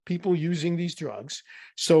people using these drugs.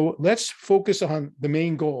 So let's focus on the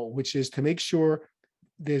main goal, which is to make sure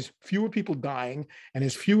there's fewer people dying and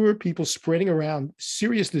there's fewer people spreading around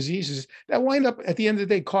serious diseases that wind up at the end of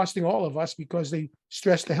the day costing all of us because they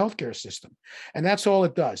stress the healthcare system. And that's all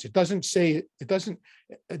it does. It doesn't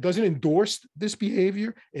endorse this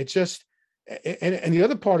behavior. It just, and the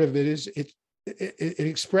other part of it is it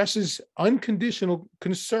expresses unconditional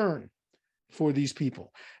concern for these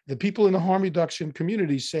people. The people in the harm reduction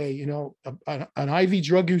community say, an IV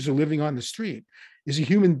drug user living on the street is a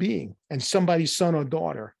human being and somebody's son or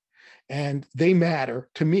daughter, and they matter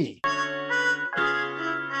to me.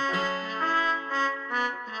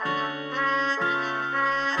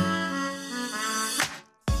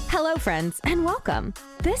 Hello, friends, and welcome.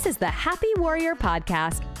 This is the Happy Warrior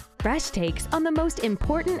Podcast, fresh takes on the most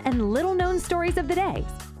important and little-known stories of the day,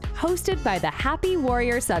 hosted by the Happy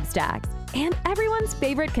Warrior Substacks and everyone's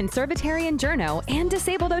favorite conservatarian journo and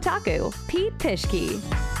disabled otaku, Pete Pischke.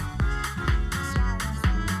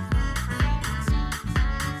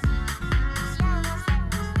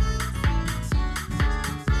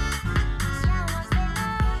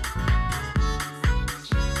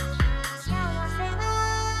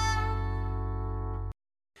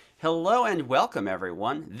 Hello and welcome,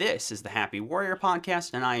 everyone. This is the Happy Warrior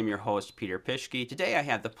Podcast, and I am your host, Peter Pischke. Today I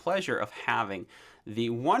have the pleasure of having the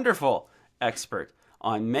wonderful expert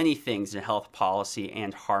on many things in health policy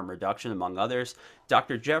and harm reduction, among others,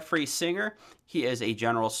 Dr. Jeffrey Singer. He is a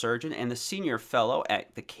general surgeon and the senior fellow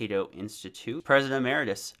at the Cato Institute, president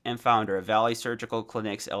emeritus and founder of Valley Surgical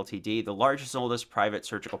Clinics Ltd., the largest and oldest private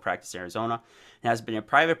surgical practice in Arizona, and has been in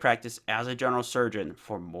private practice as a general surgeon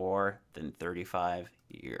for more than 35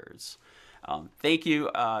 years. Thank you,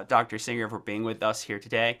 Dr. Singer, for being with us here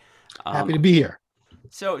today. Happy to be here.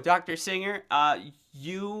 So, Dr. Singer,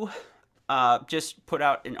 you just put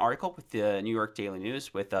out an article with the New York Daily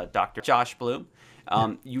News with Dr. Josh Bloom.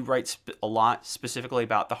 You write a lot specifically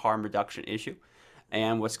about the harm reduction issue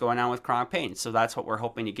and what's going on with chronic pain. So that's what we're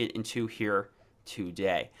hoping to get into here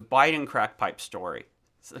today. Biden crack pipe story.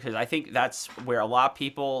 Because I think that's where a lot of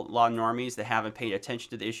people, a lot of normies that haven't paid attention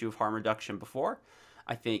to the issue of harm reduction before,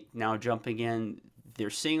 I think now jumping in, they're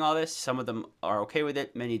seeing all this. Some of them are okay with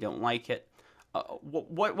it. Many don't like it.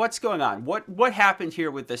 What's going on? What happened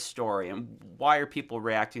here with this story, and why are people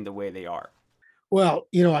reacting the way they are? Well,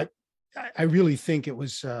 I really think it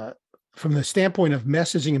was from the standpoint of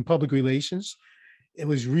messaging and public relations, it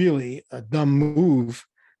was really a dumb move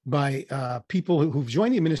by people who've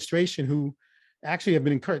joined the administration who actually have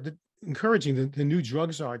been encouraging the new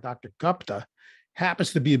drug czar, Dr. Gupta,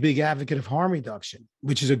 happens to be a big advocate of harm reduction,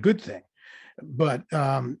 which is a good thing. But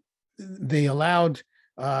they allowed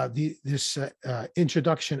this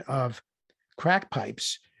introduction of crack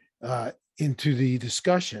pipes into the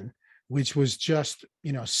discussion, which was just,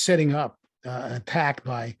 setting up an attack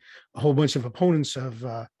by a whole bunch of opponents of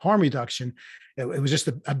harm reduction. It was just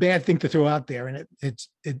a bad thing to throw out there, and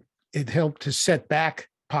it helped to set back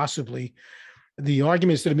possibly the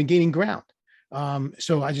arguments that have been gaining ground.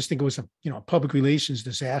 So I just think it was a public relations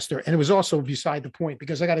disaster, and it was also beside the point,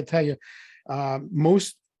 because I got to tell you,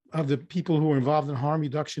 most of the people who are involved in the harm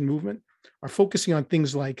reduction movement are focusing on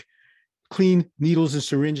things like clean needles and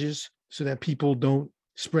syringes so that people don't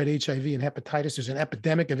spread HIV and hepatitis. There's an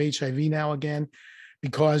epidemic of HIV now again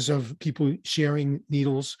because of people sharing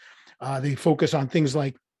needles. They focus on things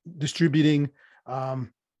like distributing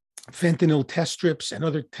fentanyl test strips and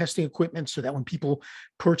other testing equipment so that when people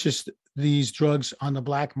purchase these drugs on the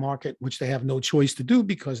black market, which they have no choice to do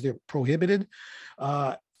because they're prohibited,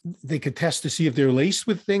 they could test to see if they're laced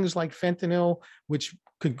with things like fentanyl, which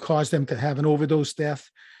could cause them to have an overdose death.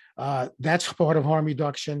 That's part of harm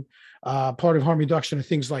reduction. Part of harm reduction are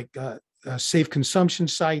things like safe consumption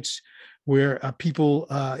sites where people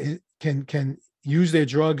can use their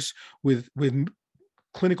drugs with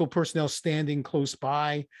clinical personnel standing close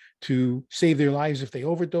by to save their lives if they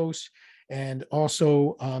overdose, and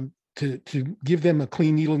also to give them a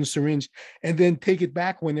clean needle and syringe and then take it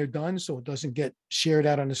back when they're done so it doesn't get shared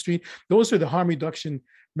out on the street. Those are the harm reduction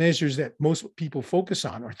measures that most people focus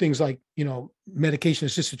on, or things like,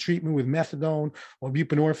 medication-assisted treatment with methadone or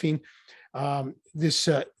buprenorphine.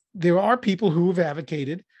 There are people who have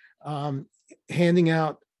advocated handing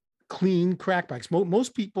out clean crack pipes.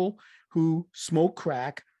 Most people who smoke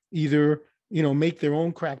crack either, make their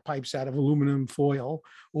own crack pipes out of aluminum foil,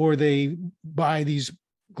 or they buy these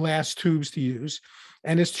glass tubes to use.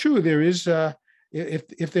 And it's true, there is,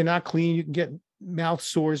 if they're not clean, you can get mouth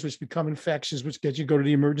sores, which become infections, which get you to go to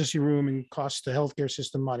the emergency room and cost the healthcare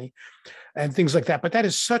system money and things like that. But that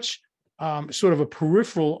is such sort of a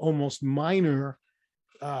peripheral, almost minor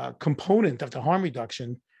component of the harm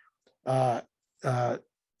reduction, uh, uh,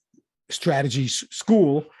 strategy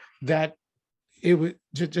school, that it would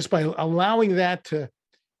just by allowing that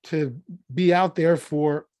to be out there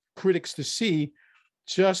for critics to see,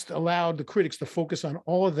 just allowed the critics to focus on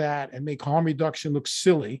all of that and make harm reduction look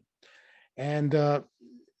silly. And I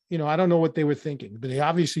don't know what they were thinking, but they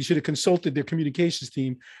obviously should have consulted their communications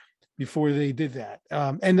team before they did that.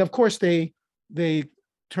 And of course, they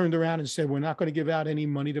turned around and said, we're not going to give out any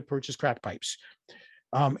money to purchase crack pipes.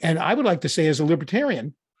 And I would like to say, as a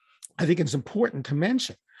libertarian, I think it's important to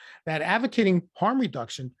mention that advocating harm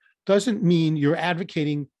reduction doesn't mean you're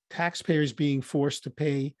advocating taxpayers being forced to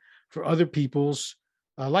pay for other people's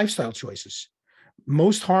lifestyle choices.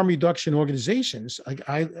 Most harm reduction organizations, like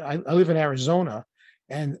I live in Arizona,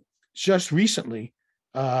 and just recently,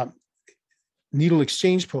 needle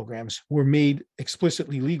exchange programs were made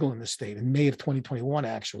explicitly legal in the state in May of 2021,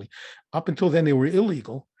 actually. Up until then, they were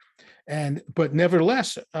illegal. But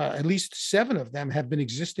nevertheless, at least 7 of them have been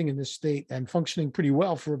existing in this state and functioning pretty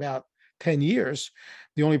well for about 10 years.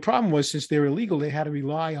 The only problem was, since they're illegal, they had to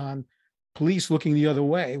rely on police looking the other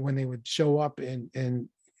way when they would show up in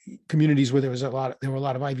communities where there were a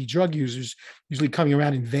lot of IV drug users, usually coming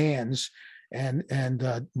around in vans and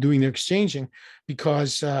doing their exchanging,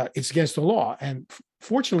 because it's against the law. And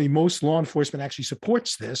fortunately, most law enforcement actually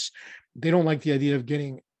supports this. They don't like the idea of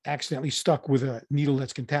getting accidentally stuck with a needle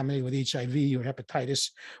that's contaminated with HIV or hepatitis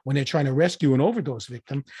when they're trying to rescue an overdose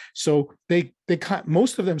victim. So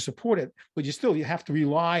most of them support it, but you have to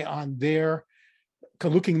rely on their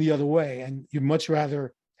looking the other way, and you'd much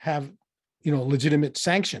rather have legitimate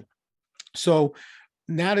sanction. So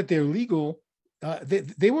now that they're legal,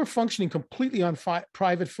 they were functioning completely on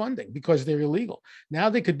private funding because they're illegal. Now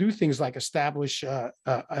they could do things like establish an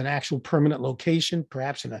actual permanent location,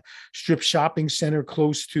 perhaps in a strip shopping center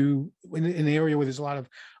close to in an area where there's a lot of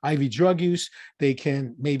IV drug use. They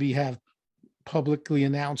can maybe have publicly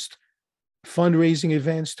announced fundraising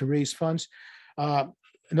events to raise funds.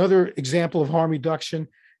 Another example of harm reduction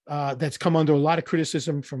that's come under a lot of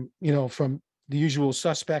criticism from the usual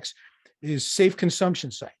suspects is safe consumption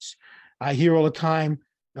sites. I hear all the time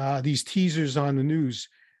these teasers on the news,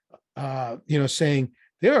 saying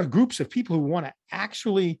there are groups of people who want to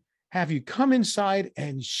actually have you come inside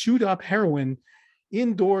and shoot up heroin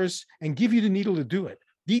indoors and give you the needle to do it.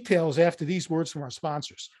 Details after these words from our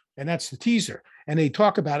sponsors. And that's the teaser. And they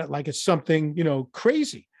talk about it like it's something,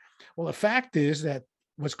 crazy. Well, the fact is that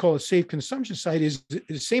what's called a safe consumption site is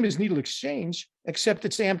the same as needle exchange, except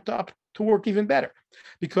it's amped up to work even better.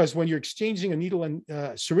 Because when you're exchanging a needle and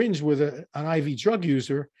syringe with an IV drug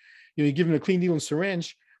user, you give them a clean needle and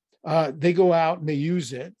syringe, they go out and they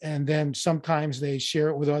use it. And then sometimes they share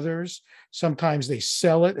it with others. Sometimes they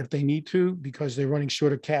sell it if they need to, because they're running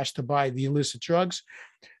short of cash to buy the illicit drugs.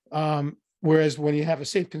 Whereas when you have a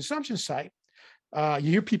safe consumption site,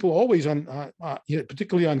 you hear people always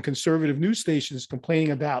particularly on conservative news stations,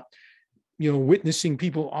 complaining about, witnessing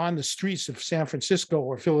people on the streets of San Francisco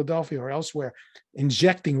or Philadelphia or elsewhere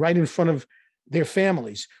injecting right in front of their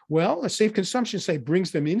families. Well, a safe consumption site brings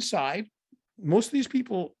them inside. Most of these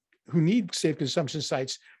people who need safe consumption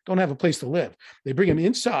sites don't have a place to live. They bring them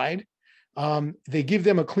inside. They give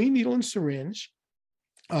them a clean needle and syringe.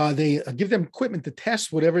 They give them equipment to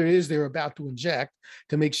test whatever it is they're about to inject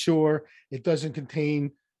to make sure it doesn't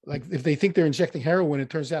contain, like if they think they're injecting heroin, it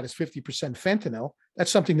turns out it's 50% fentanyl. That's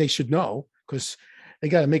something they should know, because they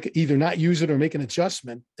got to either not use it or make an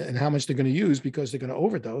adjustment in how much they're going to use, because they're going to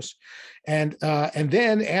overdose. And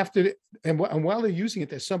then while they're using it,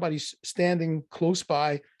 there's somebody standing close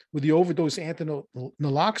by with the overdose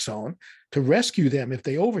anti-naloxone to rescue them if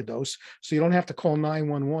they overdose, so you don't have to call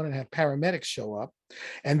 911 and have paramedics show up.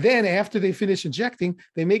 And then after they finish injecting,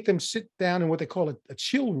 they make them sit down in what they call a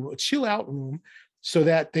chill out room, so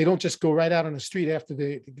that they don't just go right out on the street after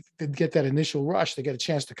they get that initial rush. They get a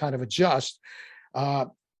chance to kind of adjust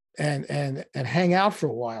and hang out for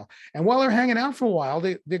a while. And while they're hanging out for a while,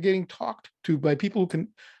 they're getting talked to by people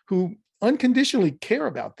who unconditionally care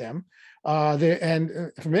about them.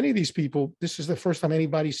 For many of these people, this is the first time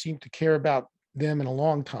anybody seemed to care about them in a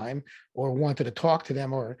long time, or wanted to talk to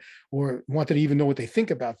them, or wanted to even know what they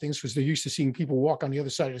think about things, because they're used to seeing people walk on the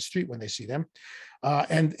other side of the street when they see them.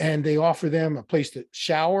 And they offer them a place to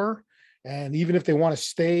shower. And even if they want to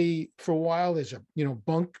stay for a while, there's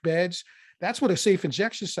bunk beds. That's what a safe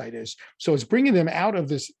injection site is. So it's bringing them out of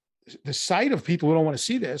the sight of people who don't want to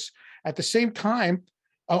see this. At the same time,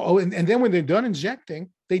 and then when they're done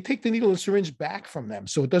injecting, they take the needle and syringe back from them,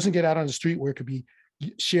 so it doesn't get out on the street where it could be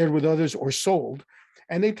shared with others or sold.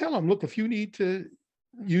 And they tell them, look, if you need to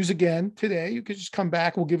use again today, you could just come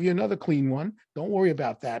back. We'll give you another clean one. Don't worry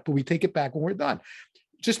about that. But we take it back when we're done.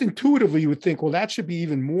 just intuitively you would think, well, that should be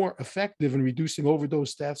even more effective in reducing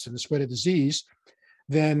overdose deaths and the spread of disease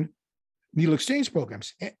than needle exchange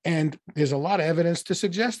programs. And there's a lot of evidence to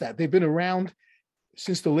suggest that. They've been around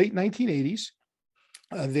since the late 1980s.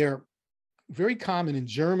 They're very common in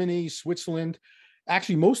Germany, Switzerland,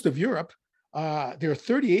 actually most of Europe. There are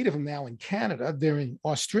 38 of them now in Canada. They're in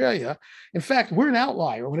Australia. In fact, we're an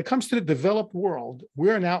outlier. When it comes to the developed world,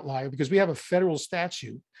 we're an outlier because we have a federal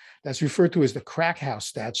statute that's referred to as the crack house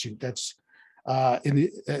statute. That's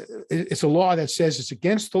it's a law that says it's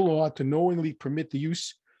against the law to knowingly permit the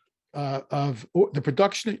use of the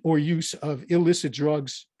production or use of illicit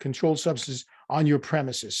drugs, controlled substances on your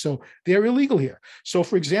premises. So they're illegal here. So,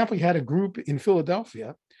 for example, you had a group in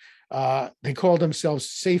Philadelphia. They called themselves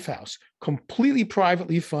Safe House, completely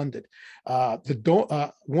privately funded.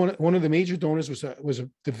 One of the major donors was a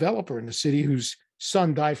developer in the city whose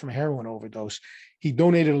son died from a heroin overdose. He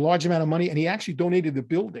donated a large amount of money, and he actually donated the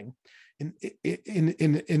building in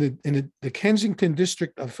the Kensington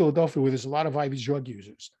district of Philadelphia, where there's a lot of IV drug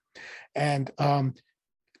users, and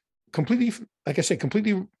completely, like I said,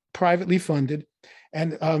 completely privately funded.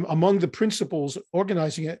 And among the principals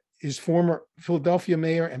organizing it is former Philadelphia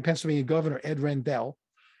mayor and Pennsylvania governor Ed Rendell.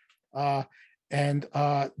 And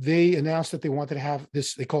they announced that they wanted to have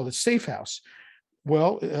this, they called it Safe House.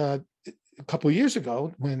 Well, a couple of years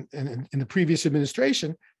ago, when in the previous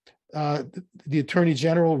administration, the Attorney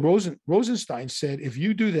General Rosenstein said, if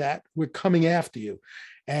you do that, we're coming after you.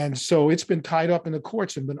 And so it's been tied up in the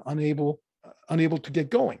courts and been unable to get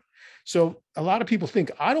going. So a lot of people think,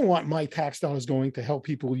 I don't want my tax dollars going to help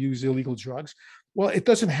people use illegal drugs. Well, it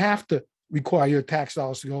doesn't have to require your tax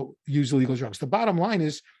dollars to go use illegal drugs. The bottom line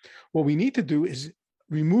is, what we need to do is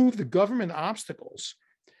remove the government obstacles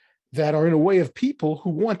that are in the way of people who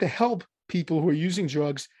want to help people who are using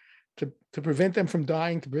drugs to prevent them from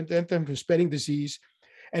dying, to prevent them from spreading disease.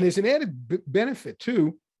 And there's an added benefit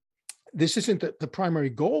too. This isn't the primary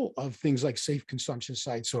goal of things like safe consumption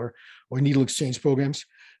sites or needle exchange programs.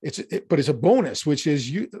 But it's a bonus, which is,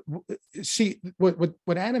 you see,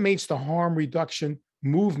 what animates the harm reduction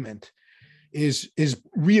movement is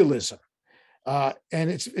realism, and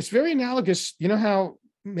it's very analogous. You know how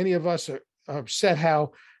many of us are upset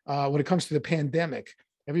how when it comes to the pandemic,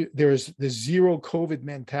 there's the zero COVID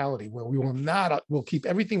mentality where we'll keep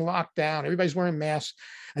everything locked down. Everybody's wearing masks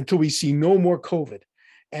until we see no more COVID.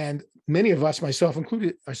 And many of us, myself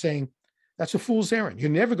included, are saying that's a fool's errand. You're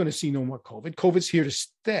never going to see no more COVID. COVID's here to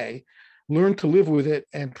stay. Learn to live with it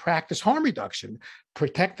and practice harm reduction.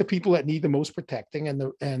 Protect the people that need the most protecting, and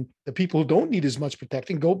the people who don't need as much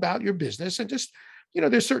protecting, go about your business. And just,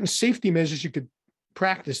 there's certain safety measures you could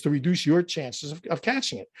practice to reduce your chances of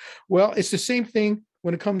catching it. Well, it's the same thing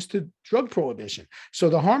when it comes to drug prohibition. So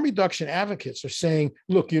the harm reduction advocates are saying,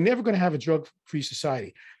 look, you're never going to have a drug-free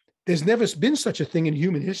society. There's never been such a thing in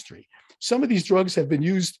human history. Some of these drugs have been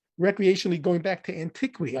used recreationally going back to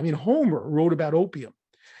antiquity. I mean, Homer wrote about opium.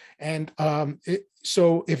 And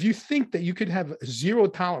so if you think that you could have a zero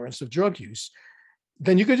tolerance of drug use,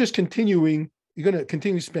 then you're going to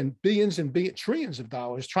continue to spend billions and trillions of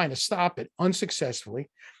dollars trying to stop it unsuccessfully.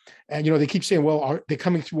 And, they keep saying, well, they're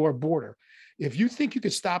coming through our border. If you think you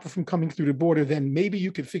could stop it from coming through the border, then maybe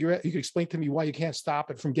you could explain to me why you can't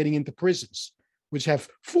stop it from getting into prisons, which have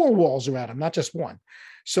 4 walls around them, not just one.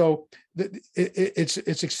 So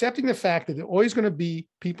it's accepting the fact that there are always going to be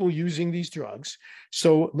people using these drugs.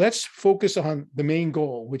 So let's focus on the main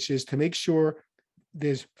goal, which is to make sure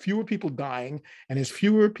there's fewer people dying and there's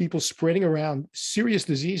fewer people spreading around serious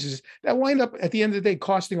diseases that wind up at the end of the day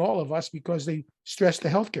costing all of us because they stress the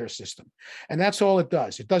healthcare system. And that's all it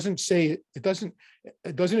does. It doesn't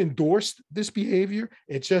endorse this behavior.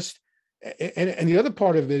 It just, and the other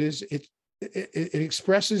part of it is it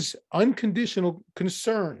expresses unconditional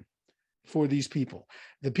concern for these people.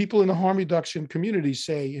 The people in the harm reduction community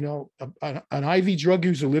say, an IV drug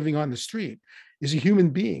user living on the street is a human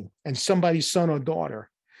being and somebody's son or daughter,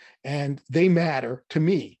 and they matter to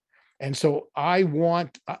me. And so I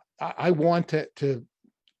want to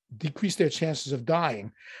decrease their chances of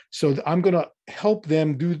dying. So I'm going to help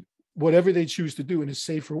them do whatever they choose to do in a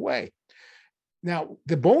safer way. Now,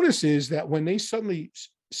 the bonus is that when they suddenly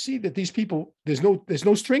see that these people, there's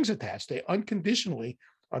no strings attached, they unconditionally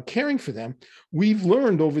are caring for them. We've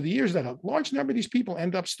learned over the years that a large number of these people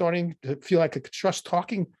end up starting to feel like a trust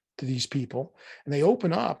talking to these people, and they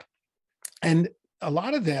open up, and a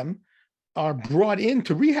lot of them are brought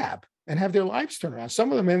into rehab and have their lives turned around.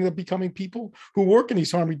 Some of them end up becoming people who work in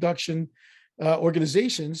these harm reduction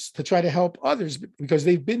organizations to try to help others because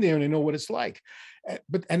they've been there and they know what it's like.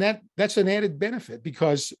 That's an added benefit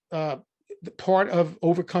because the part of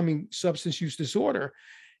overcoming substance use disorder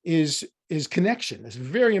is connection. It's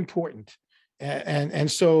very important.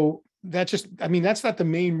 And so that's not the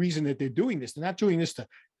main reason that they're doing this. They're not doing this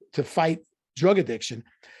to fight drug addiction.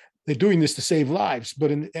 They're doing this to save lives.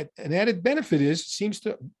 But an added benefit seems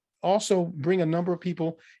to also bring a number of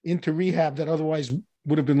people into rehab that otherwise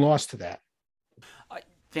would have been lost to that.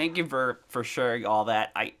 Thank you for sharing all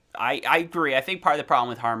that. I agree. I think part of the problem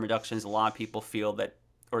with harm reduction is a lot of people feel that,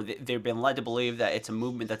 or they've been led to believe that it's a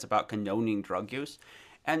movement that's about condoning drug use.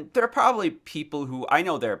 And there are probably people who, I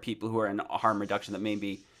know there are people who are in harm reduction that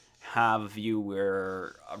maybe have a view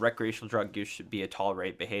where recreational drug use should be a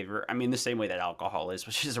tolerated behavior. I mean, the same way that alcohol is,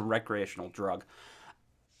 which is a recreational drug.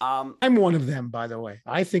 I'm one of them, by the way.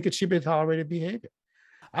 I think it should be a tolerated behavior.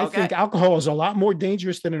 I Okay. think alcohol is a lot more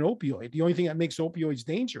dangerous than an opioid. The only thing that makes opioids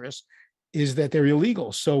dangerous is that they're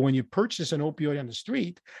illegal. So when you purchase an opioid on the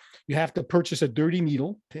street, you have to purchase a dirty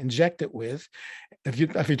needle to inject it with. If you're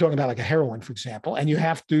talking about like a heroin, for example, and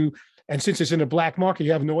since it's in a black market,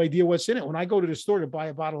 you have no idea what's in it. When I go to the store to buy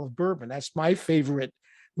a bottle of bourbon, that's my favorite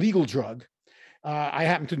legal drug. I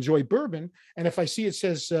happen to enjoy bourbon. And if I see it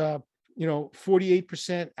says,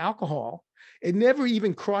 48% alcohol, it never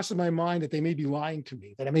even crosses my mind that they may be lying to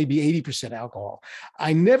me, that it may be 80% alcohol.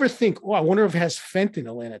 I never think, I wonder if it has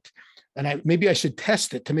fentanyl in it. And maybe I should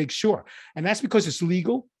test it to make sure. And that's because it's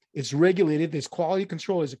legal, it's regulated, there's quality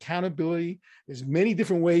control, there's accountability, there's many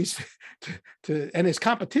different ways and there's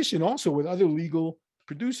competition also with other legal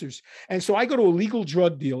producers. And so I go to a legal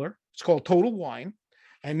drug dealer, it's called Total Wine,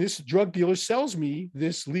 and this drug dealer sells me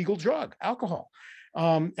this legal drug, alcohol.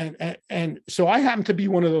 And so I happen to be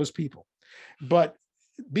one of those people. But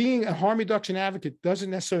being a harm reduction advocate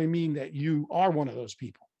doesn't necessarily mean that you are one of those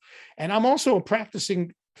people. And I'm also a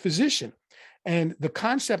practicing physician. And the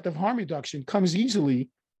concept of harm reduction comes easily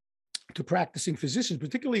to practicing physicians,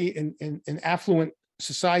 particularly in affluent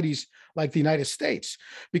societies like the United States.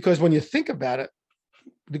 Because when you think about it,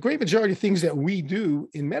 the great majority of things that we do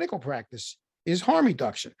in medical practice is harm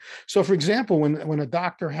reduction. So for example, when a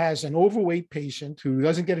doctor has an overweight patient who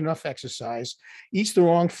doesn't get enough exercise, eats the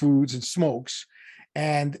wrong foods and smokes,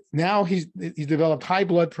 and now he's developed high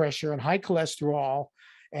blood pressure and high cholesterol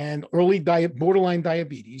and early borderline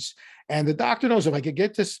diabetes. And the doctor knows, if I could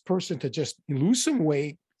get this person to just lose some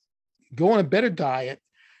weight, go on a better diet,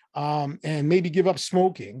 and maybe give up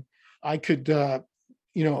smoking, I could, I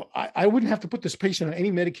wouldn't have to put this patient on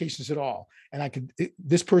any medications at all. And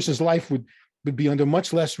this person's life would be under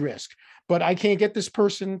much less risk. But I can't get this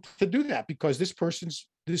person to do that because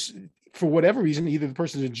for whatever reason, either the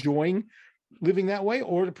person's enjoying living that way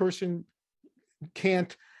or the person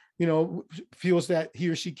can't, feels that he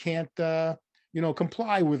or she can't,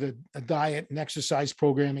 comply with a diet and exercise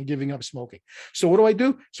program and giving up smoking. So what do I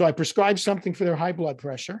do? So I prescribe something for their high blood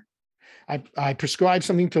pressure. I prescribe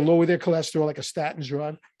something to lower their cholesterol, like a statin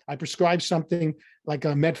drug. I prescribe something like a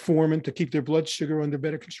metformin to keep their blood sugar under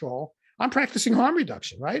better control. I'm practicing harm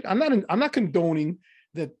reduction, right? I'm not condoning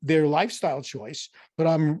their lifestyle choice, but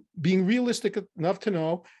I'm being realistic enough to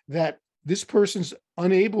know that this person's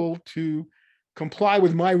unable to comply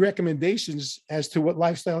with my recommendations as to what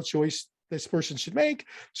lifestyle choice this person should make.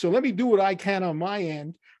 So let me do what I can on my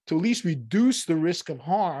end to at least reduce the risk of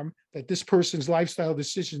harm that this person's lifestyle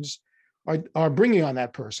decisions are bringing on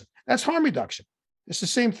that person. That's harm reduction. It's the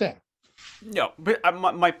same thing. No, but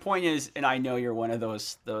my point is, and I know you're one of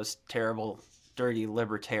those terrible, dirty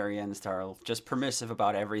libertarians that are just permissive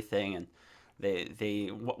about everything, and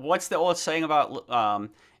what's the old saying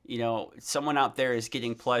about someone out there is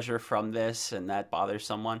getting pleasure from this, and that bothers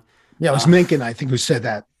someone. Yeah, it was Mencken, I think, who said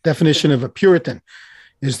that. Definition of a Puritan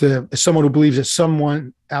is someone who believes that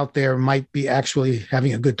someone out there might be actually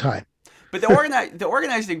having a good time. But the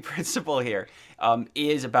organizing principle here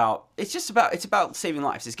is about saving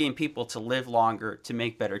lives. It's getting people to live longer, to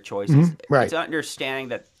make better choices. Mm-hmm, right. It's understanding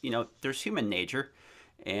that there's human nature,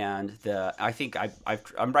 and I think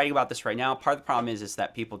I'm writing about this right now. Part of the problem is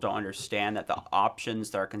that people don't understand that the options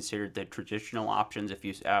that are considered the traditional options, if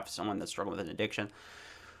you have someone that's struggling with an addiction,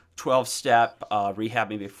 12-step rehab,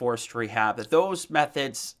 maybe forced rehab, that those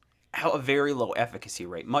methods have a very low efficacy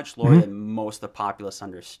rate, much lower than most of the populace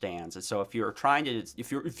understands. And so if you're trying to,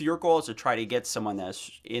 if your goal is to try to get someone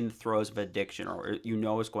that's in the throes of addiction or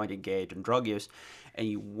is going to engage in drug use, and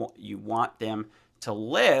you want them to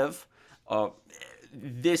live,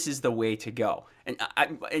 this is the way to go. And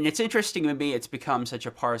it's interesting to me, it's become such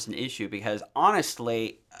a partisan issue because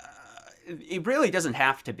honestly, it really doesn't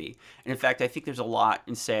have to be. And in fact, I think there's a lot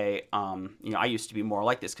in, say, I used to be more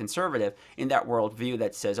like this conservative in that worldview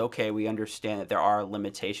that says, okay, we understand that there are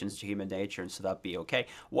limitations to human nature, and so that'll be okay.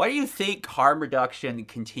 Why do you think harm reduction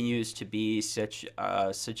continues to be such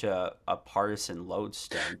a partisan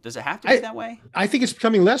lodestone? Does it have to be that way? I think it's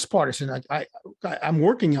becoming less partisan. I'm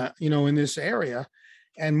working on, in this area,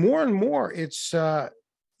 and more it's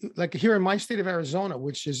like here in my state of Arizona,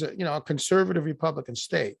 which is a conservative Republican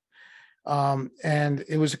state. And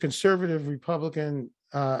it was a conservative Republican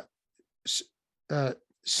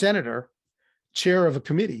senator, chair of a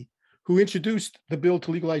committee, who introduced the bill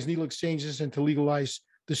to legalize needle exchanges and to legalize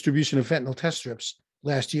distribution of fentanyl test strips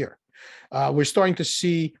last year. We're starting to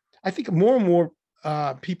see, I think, more and more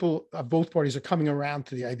people of both parties are coming around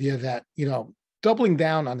to the idea that, doubling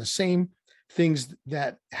down on the same things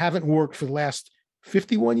that haven't worked for the last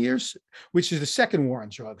 51 years, which is the second war on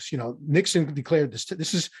drugs. Nixon declared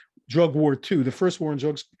this is drug war two. The first war on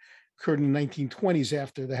drugs occurred in the 1920s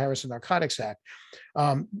after the Harrison Narcotics Act.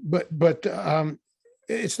 But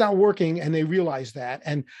it's not working, and they realize that.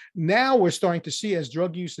 And now we're starting to see, as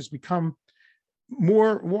drug use has become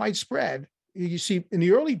more widespread, you see in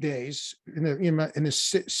the early days, in the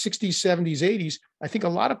 60s, 70s, 80s, I think a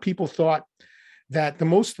lot of people thought that the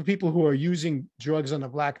most of the people who are using drugs on the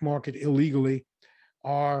black market illegally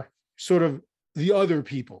are sort of the other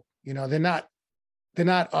people. They're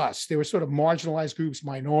not us. They were sort of marginalized groups,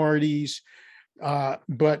 minorities.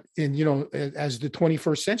 But as the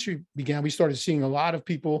 21st century began, we started seeing a lot of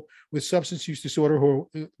people with substance use disorder who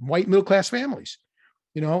are white middle-class families,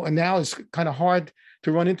 and now it's kind of hard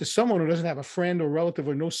to run into someone who doesn't have a friend or relative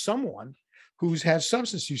or know someone who's had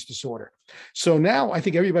substance use disorder. So now I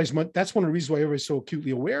think that's one of the reasons why everybody's so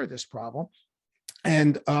acutely aware of this problem.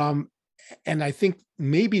 And I think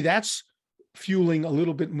maybe that's fueling a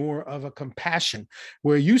little bit more of a compassion,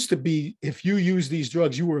 where it used to be, if you use these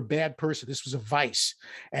drugs, you were a bad person. This was a vice.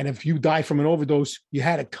 And if you die from an overdose, you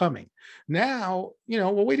had it coming. Now,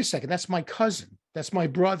 well, wait a second, that's my cousin. That's my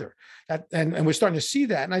brother. And we're starting to see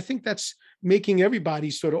that. And I think that's making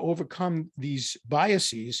everybody sort of overcome these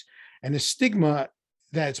biases, and the stigma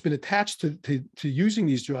that's been attached to using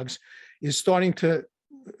these drugs is starting to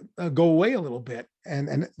go away a little bit.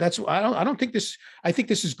 And that's, I don't think this, I think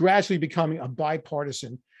this is gradually becoming a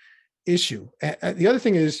bipartisan issue. And the other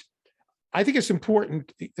thing is, I think it's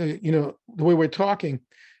important, the way we're talking,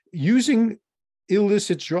 using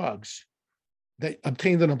illicit drugs that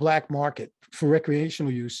obtained on the black market for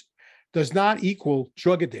recreational use does not equal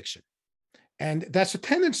drug addiction. And that's a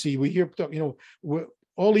tendency we hear,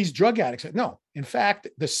 all these drug addicts. No, in fact,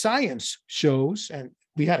 the science shows, and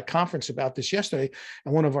we had a conference about this yesterday,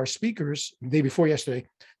 and one of our speakers, the day before yesterday,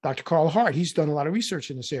 Dr. Carl Hart, he's done a lot of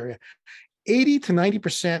research in this area. 80 to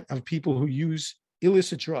 90% of people who use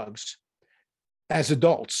illicit drugs as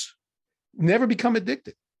adults never become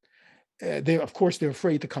addicted. Of course, they're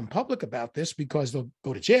afraid to come public about this because they'll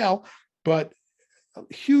go to jail, but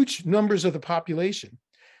huge numbers of the population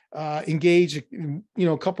engage,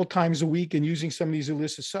 a couple times a week in using some of these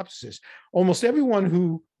illicit substances. Almost everyone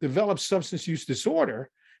who develops substance use disorder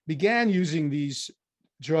began using these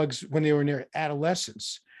drugs when they were in their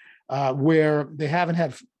adolescence, where they haven't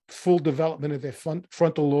had full development of their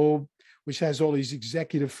frontal lobe, which has all these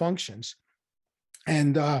executive functions.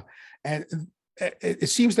 And it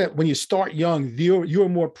seems that when you start young, you're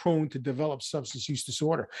more prone to develop substance use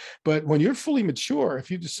disorder. But when you're fully mature,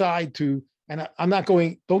 if you decide to, and I'm not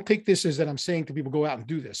going, don't take this as that I'm saying to people, go out and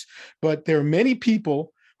do this. But there are many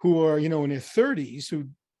people who are, in their 30s who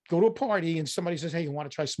go to a party and somebody says, hey, you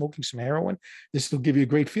want to try smoking some heroin? This will give you a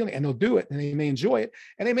great feeling. And they'll do it, and they may enjoy it.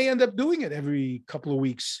 And they may end up doing it every couple of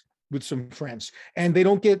weeks with some friends, and they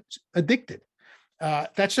don't get addicted.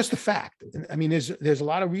 That's just a fact. I mean, there's a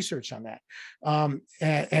lot of research on that.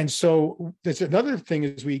 And so there's another thing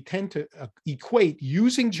is we tend to equate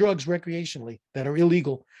using drugs recreationally that are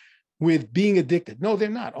illegal with being addicted. No, they're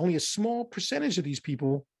not. Only a small percentage of these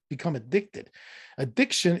people become addicted.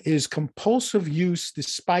 Addiction is compulsive use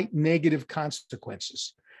despite negative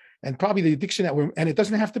consequences. And probably the addiction and it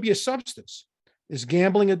doesn't have to be a substance. Is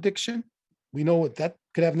gambling addiction. We know that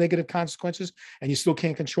could have negative consequences, and you still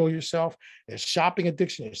can't control yourself. There's shopping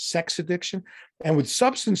addiction, there's sex addiction. And with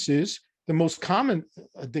substances, the most common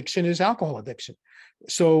addiction is alcohol addiction.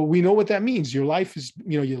 So we know what that means. Your life is,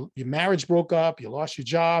 your marriage broke up, you lost your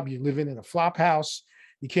job, you're living in a flop house,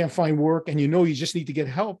 you can't find work, and you just need to get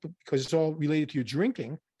help because it's all related to your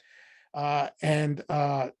drinking. And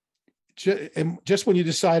just when you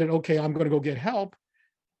decided, okay, I'm going to go get help,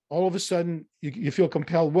 all of a sudden you feel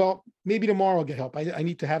compelled, well, maybe tomorrow I'll get help. I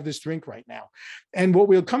need to have this drink right now. And what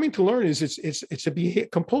we're coming to learn is it's a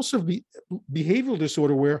compulsive behavioral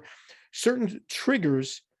disorder where certain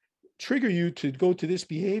triggers trigger you to go to this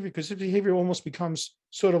behavior, because this behavior almost becomes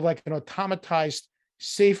sort of like an automatized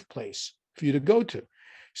safe place for you to go to.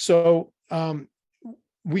 So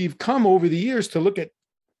we've come over the years to look at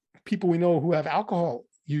people we know who have alcohol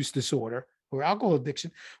use disorder or alcohol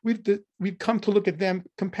addiction. We've come to look at them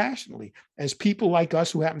compassionately as people like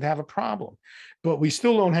us who happen to have a problem, but we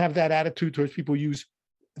still don't have that attitude towards people who use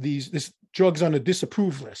this drugs on a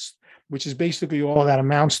disapproved list, which is basically all that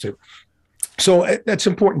amounts to. So that's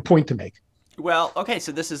an important point to make. Well, okay,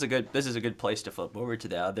 so this is a good place to flip over to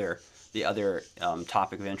the other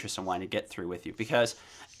topic of interest I wanted to get through with you, because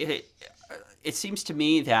it seems to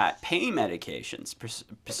me that pain medications,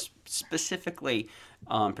 specifically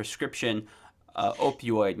prescription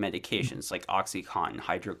opioid medications like OxyContin,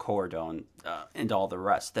 hydrocodone, and all the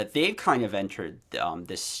rest, that they've kind of entered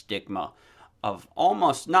this stigma of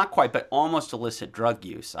almost, not quite, but almost illicit drug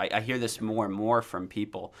use. I hear this more and more from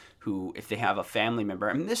people who, if they have a family member,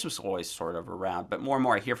 I mean, this was always sort of around, but more and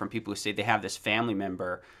more I hear from people who say they have this family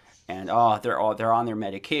member and they're on their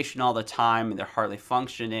medication all the time and they're hardly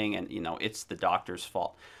functioning, and it's the doctor's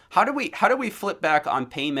fault. How do we flip back on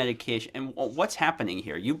pain medication, and what's happening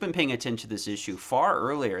here? You've been paying attention to this issue far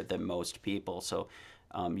earlier than most people, so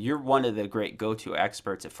you're one of the great go-to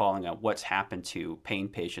experts at following up what's happened to pain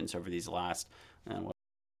patients over these last.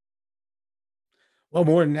 Well,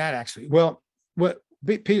 more than that, actually. Well,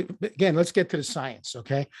 again, let's get to the science,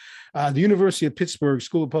 okay? The University of Pittsburgh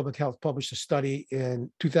School of Public Health published a study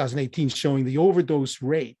in 2018 showing the overdose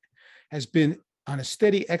rate has been on a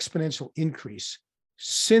steady exponential increase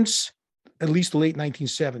since at least the late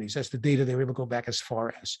 1970s. That's the data they were able to go back as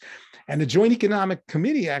far as. And the Joint Economic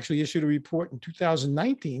Committee actually issued a report in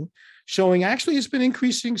 2019 showing actually it's been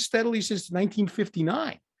increasing steadily since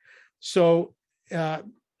 1959. So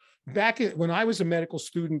when I was a medical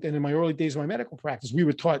student and in my early days of my medical practice, we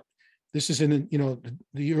were taught, this is in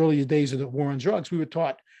the earlier days of the war on drugs, we were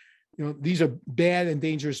taught, these are bad and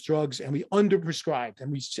dangerous drugs, and we underprescribed.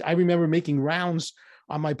 And I remember making rounds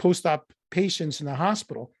on my post-op patients in the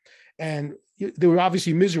hospital, and they were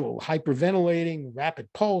obviously miserable, hyperventilating, rapid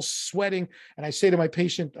pulse, sweating. And I say to my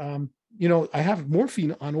patient, I have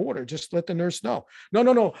morphine on order. Just let the nurse know.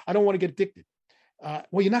 No, I don't want to get addicted.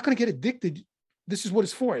 Well, you're not going to get addicted. This is what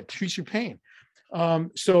it's for. It treats your pain.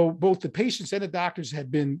 So both the patients and the doctors had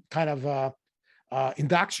been kind of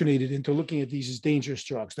indoctrinated into looking at these as dangerous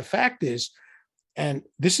drugs. The fact is, and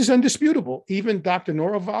this is undisputable, even Dr.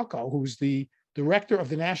 Nora Volkow, who's the director of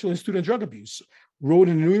the National Institute on Drug Abuse, wrote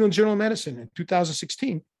in the New England Journal of Medicine in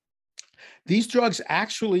 2016, these drugs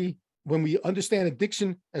actually, when we understand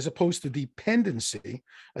addiction as opposed to dependency,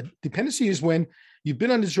 dependency is when you've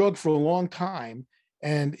been on the drug for a long time,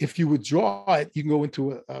 and if you withdraw it, you can go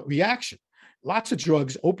into a reaction. Lots of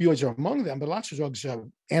drugs, opioids are among them, but lots of drugs,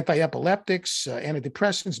 anti-epileptics,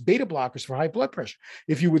 antidepressants, beta blockers for high blood pressure.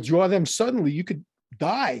 If you withdraw them suddenly, you could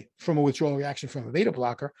die from a withdrawal reaction from a beta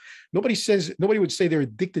blocker. Nobody would say they're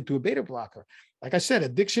addicted to a beta blocker. Like I said,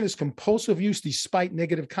 addiction is compulsive use despite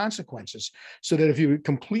negative consequences. So that if you've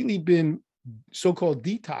completely been so-called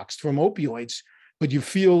detoxed from opioids, but you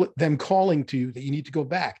feel them calling to you that you need to go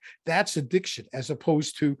back, that's addiction as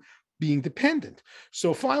opposed to being dependent.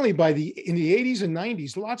 So finally, in the 80s and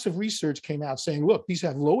 90s, lots of research came out saying, look, these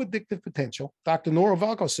have low addictive potential. Dr. Nora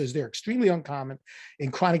Volkow says they're extremely uncommon in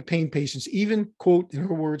chronic pain patients, even, quote, in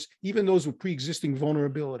her words, even those with pre-existing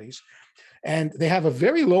vulnerabilities. And they have a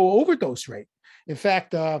very low overdose rate. In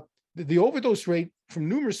fact, the overdose rate from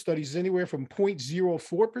numerous studies is anywhere from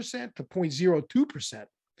 0.04% to 0.02%.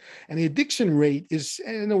 And the addiction rate is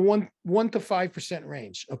in the 1 to 5%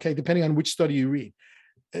 range, okay, depending on which study you read.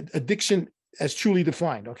 Addiction as truly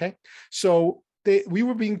defined, okay? So we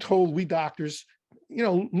were being told, we doctors,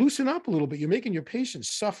 loosen up a little bit. You're making your patients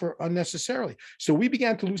suffer unnecessarily. So we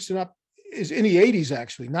began to loosen up in the 80s,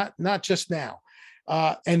 actually, not just now.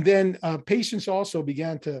 And then patients also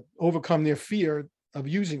began to overcome their fear of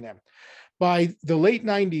using them. By the late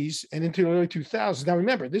 90s and into the early 2000s, now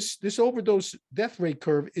remember, this overdose death rate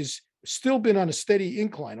curve is still been on a steady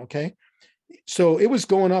incline, okay? So it was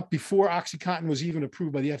going up before OxyContin was even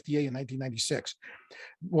approved by the FDA in 1996.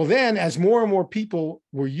 Well, then, as more and more people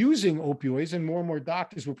were using opioids and more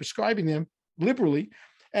doctors were prescribing them liberally,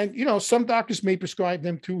 and some doctors may prescribe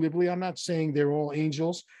them too liberally. I'm not saying they're all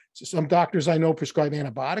angels. So some doctors I know prescribe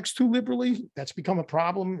antibiotics too liberally. That's become a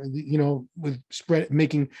problem, with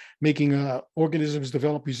making organisms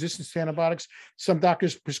develop resistance to antibiotics. Some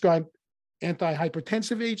doctors prescribe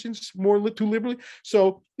antihypertensive agents too liberally.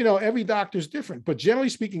 So, every doctor is different. But generally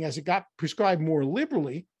speaking, as it got prescribed more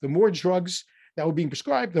liberally, the more drugs that were being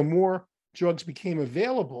prescribed, the more drugs became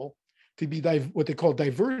available to be what they call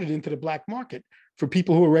diverted into the black market for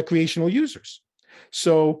people who are recreational users.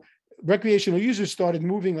 So recreational users started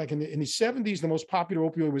moving, like in the 70s, the most popular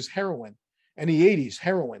opioid was heroin. In the 80s,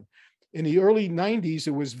 heroin. In the early 90s,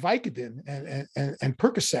 it was Vicodin and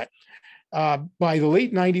Percocet. By the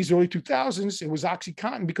late 90s, early 2000s, it was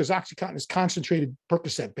OxyContin, because OxyContin is concentrated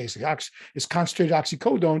Percocet, basically. It's concentrated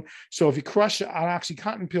oxycodone. So if you crush an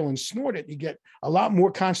OxyContin pill and snort it, you get a lot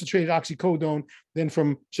more concentrated oxycodone than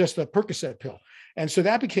from just a Percocet pill. And so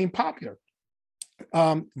that became popular.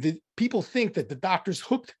 The people think that the doctors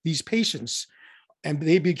hooked these patients and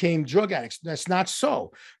they became drug addicts. That's not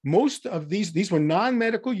so. Most of these were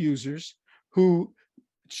non-medical users who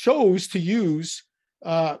chose to use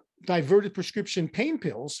diverted prescription pain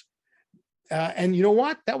pills. And you know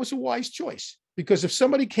what? That was a wise choice, because if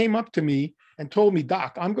somebody came up to me and told me,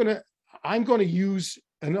 Doc, I'm gonna use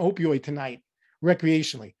an opioid tonight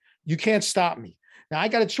recreationally, you can't stop me. Now I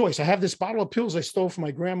got a choice. I have this bottle of pills I stole from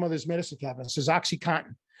my grandmother's medicine cabinet. It says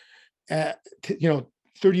OxyContin,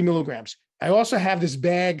 30 milligrams. I also have this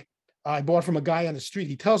bag I bought from a guy on the street.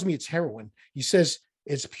 He tells me it's heroin. He says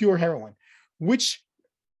it's pure heroin. Which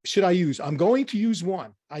should I use? I'm going to use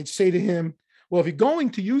one. I'd say to him, well, if you're going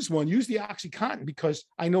to use one, use the OxyContin, because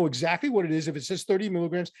I know exactly what it is. If it says 30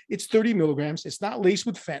 milligrams, it's 30 milligrams. It's not laced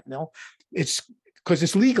with fentanyl. It's because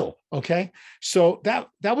it's legal. Okay. So that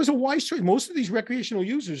was a wise choice. Most of these recreational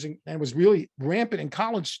users, and it was really rampant in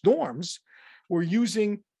college dorms, were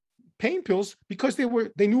using pain pills because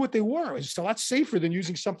they knew what they were. It's a lot safer than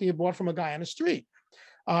using something you bought from a guy on the street.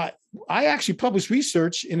 I actually published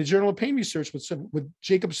research in the Journal of Pain Research with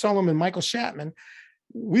Jacob Sullum and Michael Shatman.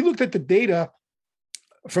 We looked at the data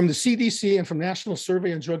from the CDC and from National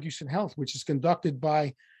Survey on Drug Use and Health, which is conducted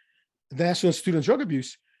by the National Institute on Drug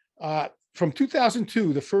Abuse. From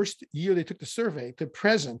 2002, the first year they took the survey, to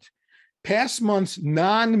present, past months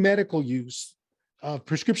non-medical use of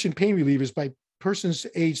prescription pain relievers by persons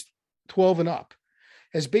aged 12 and up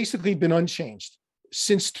has basically been unchanged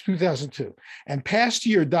since 2002. And past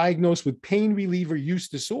year diagnosed with pain reliever use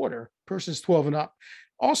disorder, persons 12 and up,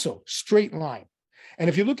 also straight line. And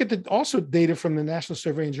if you look at the also data from the National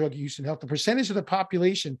Survey on Drug Use and Health, the percentage of the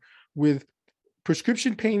population with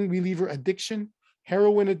prescription pain reliever addiction,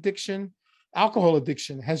 heroin addiction, alcohol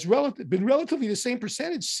addiction has been relatively the same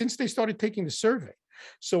percentage since they started taking the survey.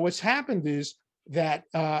 So what's happened is that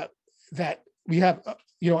we have,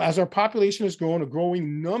 as our population has grown, a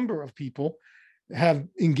growing number of people have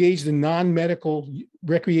engaged in non-medical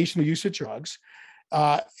recreational use of drugs.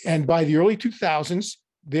 And by the early 2000s,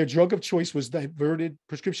 their drug of choice was diverted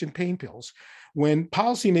prescription pain pills. When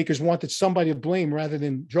policymakers wanted somebody to blame rather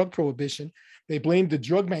than drug prohibition, they blamed the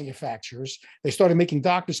drug manufacturers. They started making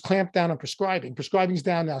doctors clamp down on prescribing. Prescribing is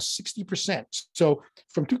down now 60%. So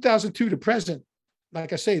from 2002 to present,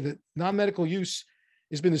 like I say, the non-medical use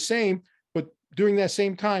has been the same, but during that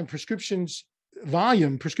same time, prescriptions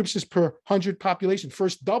per 100 population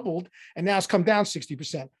first doubled, and now it's come down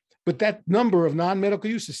 60%. But that number of non-medical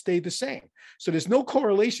use has stayed the same. So there's no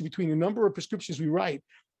correlation between the number of prescriptions we write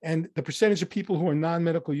and the percentage of people who are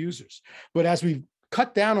non-medical users. But as we've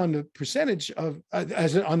cut down on the percentage of,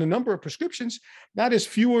 on the number of prescriptions, now there's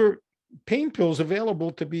fewer pain pills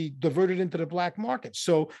available to be diverted into the black market.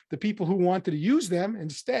 So the people who wanted to use them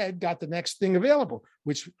instead got the next thing available,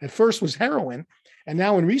 which at first was heroin. And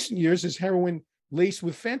now in recent years is heroin laced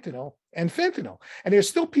with fentanyl. And there's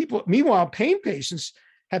still people, meanwhile, pain patients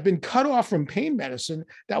have been cut off from pain medicine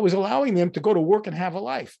that was allowing them to go to work and have a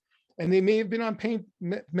life. And they may have been on pain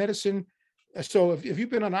medicine. So if you've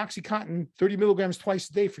been on OxyContin 30 milligrams twice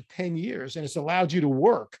a day for 10 years, and it's allowed you to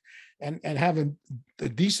work and have a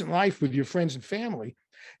decent life with your friends and family,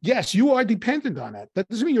 yes, you are dependent on that. That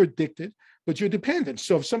doesn't mean you're addicted, but you're dependent.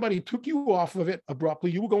 So if somebody took you off of it abruptly,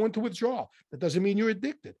 you will go into withdrawal. That doesn't mean you're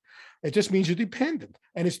addicted. It just means you're dependent,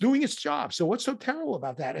 and it's doing its job. So what's so terrible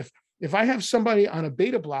about that? If I have somebody on a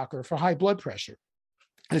beta blocker for high blood pressure,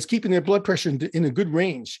 and it's keeping their blood pressure in a good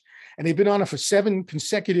range, and they've been on it for 7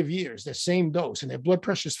 consecutive years, the same dose, and their blood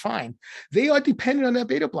pressure is fine, they are dependent on that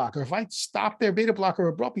beta blocker. If I stop their beta blocker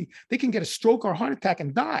abruptly, they can get a stroke or a heart attack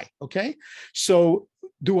and die, okay? So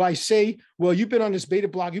do I say, well, you've been on this beta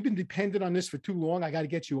blocker, you've been dependent on this for too long, I got to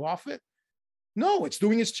get you off it? No, it's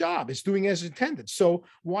doing its job. It's doing as intended. So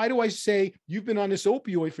why do I say you've been on this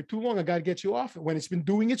opioid for too long, I got to get you off it, when it's been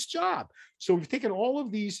doing its job? So we've taken all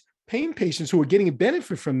of these pain patients who are getting a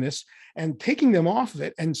benefit from this and taking them off of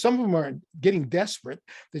it. And some of them are getting desperate.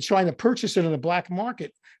 They're trying to purchase it on the black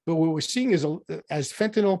market. But what we're seeing is, as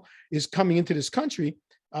fentanyl is coming into this country,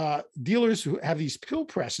 dealers who have these pill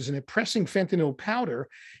presses, and they're pressing fentanyl powder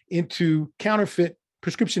into counterfeit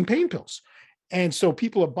prescription pain pills. And so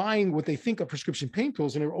people are buying what they think are prescription pain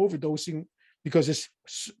pills, and they're overdosing because it's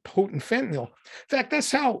potent fentanyl. In fact,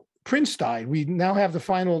 that's how Prince died. We now have the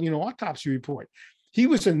final, autopsy report. He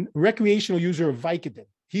was a recreational user of Vicodin.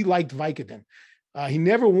 He liked Vicodin. He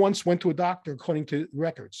never once went to a doctor, according to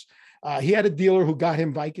records. He had a dealer who got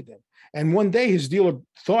him Vicodin. And one day his dealer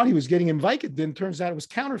thought he was getting him Vicodin. Turns out it was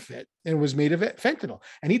counterfeit and it was made of fentanyl.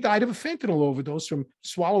 And he died of a fentanyl overdose from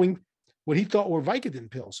swallowing what he thought were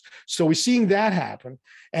Vicodin pills. So we're seeing that happen.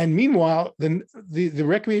 And meanwhile, the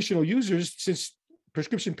recreational users, since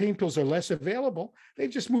prescription pain pills are less available,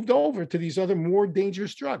 they've just moved over to these other more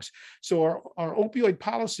dangerous drugs. So our opioid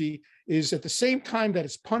policy is, at the same time that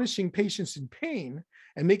it's punishing patients in pain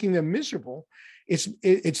and making them miserable,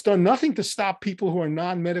 it's done nothing to stop people who are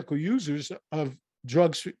non-medical users of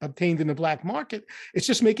drugs obtained in the black market. It's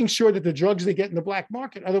just making sure that the drugs they get in the black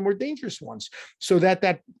market are the more dangerous ones, so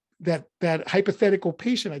that hypothetical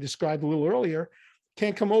patient I described a little earlier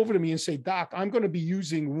can't come over to me and say, "Doc, I'm going to be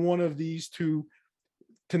using one of these two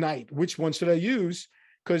tonight. Which one should I use?"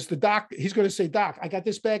 Because he's going to say, "Doc, I got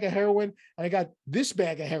this bag of heroin and I got this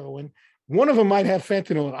bag of heroin. One of them might have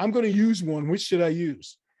fentanyl in it. I'm going to use one. Which should I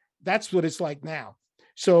use?" That's what it's like now.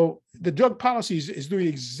 So the drug policy is doing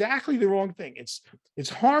exactly the wrong thing. It's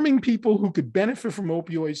harming people who could benefit from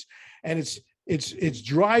opioids, and it's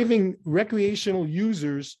driving recreational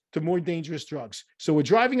users to more dangerous drugs. So we're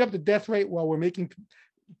driving up the death rate while we're making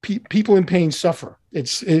people in pain suffer.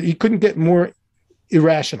 You couldn't get more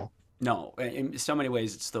irrational. No, in so many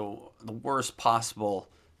ways, it's the worst possible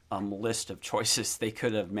list of choices they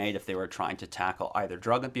could have made if they were trying to tackle either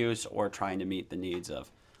drug abuse or trying to meet the needs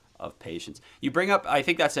of patients. You bring up, I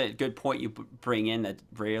think that's a good point you bring in that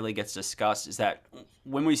rarely gets discussed, is that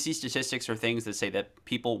when we see statistics or things that say that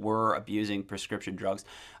people were abusing prescription drugs,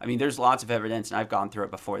 I mean, there's lots of evidence, and I've gone through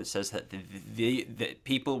it before, that says that the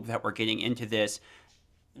people that were getting into this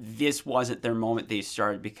wasn't their moment. They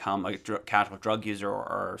started to become a casual drug user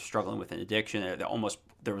or struggling with an addiction.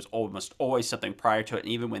 There was almost always something prior to it. And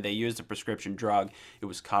even when they used a prescription drug, it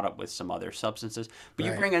was caught up with some other substances. But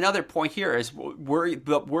right. You bring another point here, is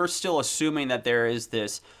we're still assuming that there is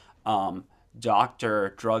this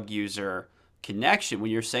doctor drug user connection,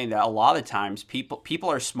 when you're saying that a lot of times people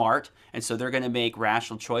are smart, and so they're going to make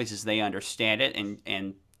rational choices. They understand it,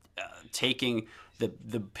 and taking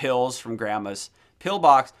the pills from grandma's pill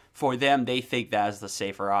box, for them, they think that is the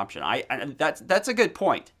safer option. That's a good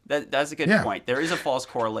point. That's a good point. There is a false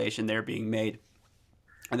correlation there being made,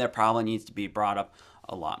 and that probably needs to be brought up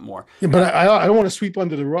a lot more. Yeah, but I don't want to sweep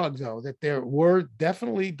under the rug, though, that there were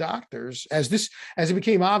definitely doctors, as it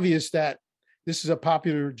became obvious that this is a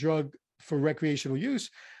popular drug for recreational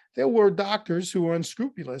use. There were doctors who were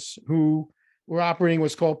unscrupulous, who were operating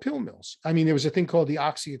what's called pill mills. I mean, there was a thing called the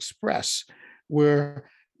Oxy Express, where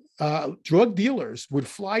drug dealers would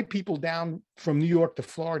fly people down from New York to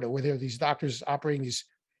Florida, where there are these doctors operating these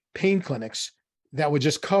pain clinics that were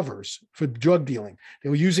just covers for drug dealing. They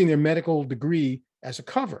were using their medical degree as a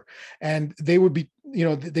cover. And they would be,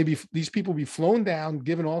 these people would be flown down,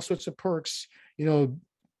 given all sorts of perks,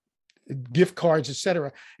 gift cards,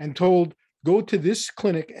 etc., and told, "Go to this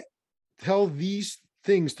clinic, tell these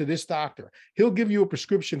things to this doctor. He'll give you a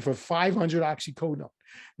prescription for 500 oxycodone.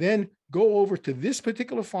 Then go over to this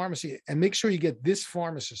particular pharmacy and make sure you get this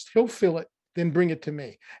pharmacist. He'll fill it, then bring it to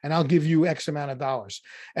me, and I'll give you X amount of dollars."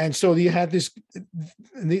 And so you had this,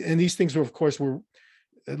 and these things were, of course,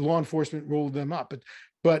 law enforcement rolled them up.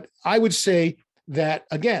 But I would say that,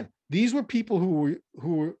 again, these were people who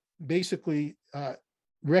were basically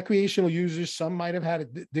recreational users. Some might have had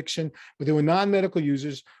addiction, but they were non-medical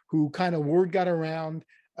users who kind of, word got around,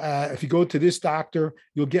 if you go to this doctor,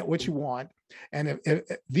 you'll get what you want. And if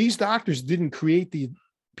these doctors didn't create the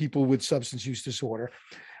people with substance use disorder.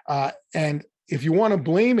 And if you want to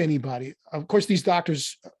blame anybody, of course, these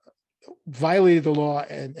doctors violated the law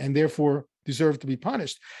and therefore deserve to be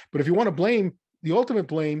punished. But if you want to blame, the ultimate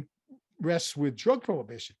blame rests with drug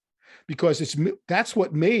prohibition, because that's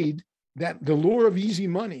what made that the lure of easy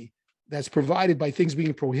money that's provided by things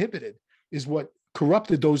being prohibited is what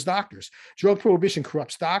corrupted those doctors. Drug prohibition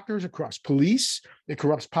corrupts doctors, it corrupts police, it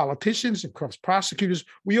corrupts politicians, it corrupts prosecutors.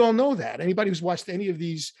 We all know that. Anybody who's watched any of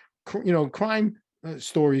these, crime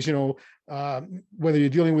stories, whether you're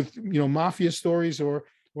dealing with, mafia stories or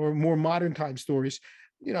more modern time stories,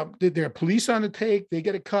 there are police on the take, they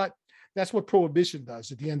get a cut. that's what prohibition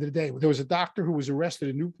does at the end of the day. There was a doctor who was arrested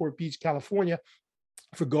in Newport Beach, California,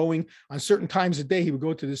 for going on certain times a day. He would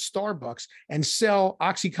go to this Starbucks and sell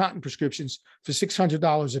OxyContin prescriptions for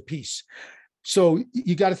 $600 a piece. So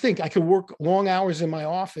you got to think, I could work long hours in my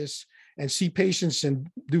office and see patients and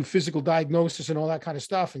do physical diagnosis and all that kind of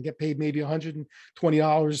stuff and get paid maybe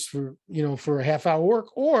 $120 for a half hour work,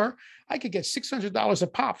 or I could get $600 a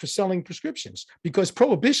pop for selling prescriptions, because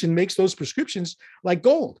prohibition makes those prescriptions like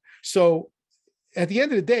gold. So at the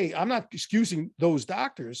end of the day, I'm not excusing those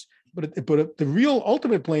doctors, but the real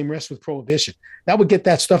ultimate blame rests with prohibition. That would get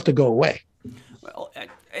that stuff to go away. Well,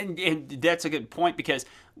 and that's a good point, because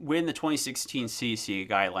when the 2016 CDC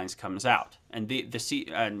guidelines comes out, and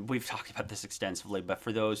and we've talked about this extensively, but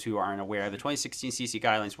for those who aren't aware, the 2016 CDC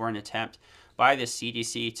guidelines were an attempt by the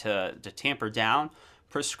CDC to tamper down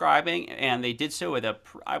prescribing, and they did so with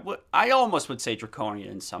I almost would say draconian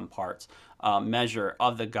in some parts, measure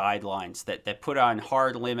of the guidelines that put on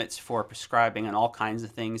hard limits for prescribing on all kinds of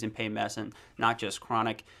things in pain medicine, not just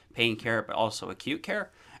chronic pain care, but also acute care.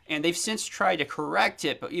 And they've since tried to correct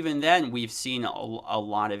it, but even then we've seen a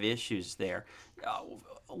lot of issues there.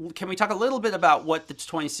 Can we talk a little bit about what the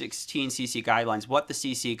 2016 CDC guidelines, what the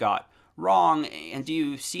CDC got wrong, and do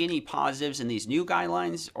you see any positives in these new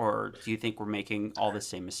guidelines, or do you think we're making all the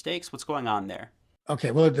same mistakes? What's going on there?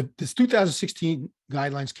 Okay, well, this 2016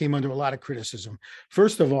 guidelines came under a lot of criticism.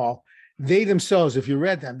 First of all, they themselves, if you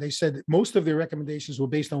read them, they said that most of their recommendations were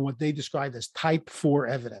based on what they described as type 4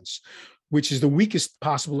 evidence, which is the weakest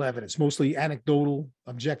possible evidence, mostly anecdotal,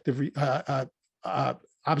 objective,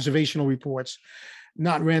 observational reports,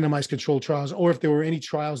 not randomized controlled trials, or if there were any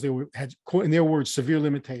trials, had, in their words, severe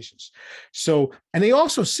limitations. So, and they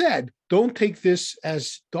also said, don't take this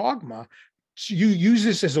as dogma. You use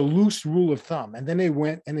this as a loose rule of thumb. And then they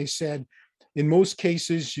went and they said, in most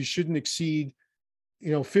cases, you shouldn't exceed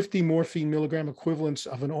 50 morphine milligram equivalents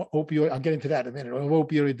of an opioid. I'll get into that in a minute. Of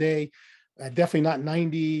opioid a day, definitely not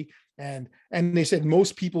 90. And they said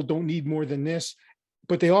most people don't need more than this.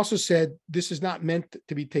 But they also said this is not meant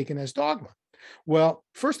to be taken as dogma. Well,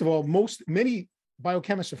 first of all, many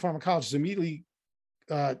biochemists and pharmacologists immediately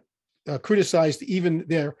criticized even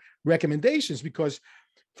their recommendations because,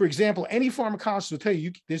 for example, any pharmacologist will tell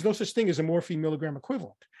you there's no such thing as a morphine milligram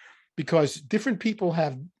equivalent, because different people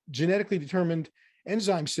have genetically determined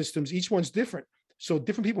enzyme systems. Each one's different. So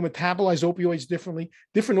different people metabolize opioids differently.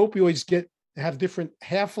 Different opioids have different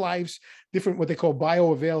half-lives, different what they call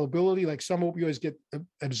bioavailability. Like some opioids get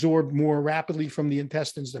absorbed more rapidly from the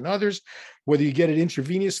intestines than others. Whether you get it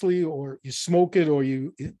intravenously or you smoke it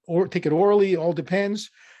or take it orally, it all depends.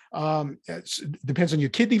 It depends on your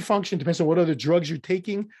kidney function, depends on what other drugs you're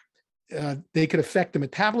taking. They could affect the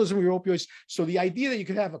metabolism of your opioids. So the idea that you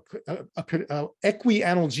could have a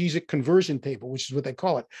equi-analgesic conversion table, which is what they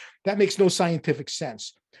call it, that makes no scientific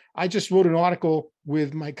sense. I just wrote an article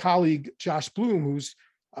with my colleague, Josh Bloom, who's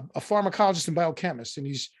a pharmacologist and biochemist, and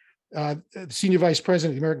he's the senior vice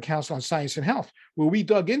president of the American Council on Science and Health, where we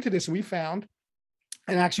dug into this and we found,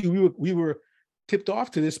 and actually we were tipped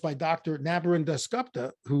off to this by Dr. Nabaran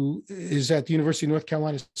Dasgupta, who is at the University of North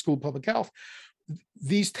Carolina School of Public Health.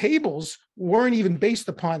 These tables weren't even based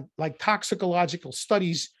upon like toxicological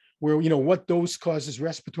studies where, what dose causes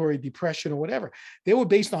respiratory depression or whatever. They were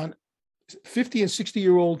based on 50 and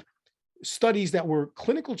 60-year-old studies that were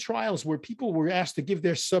clinical trials where people were asked to give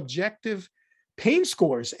their subjective pain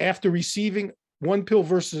scores after receiving one pill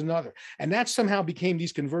versus another. And that somehow became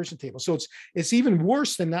these conversion tables. So it's even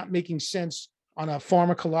worse than not making sense on a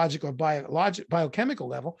pharmacological or biochemical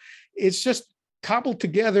level. It's just cobbled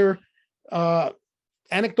together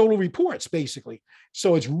anecdotal reports, basically.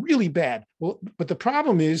 So it's really bad. Well, but the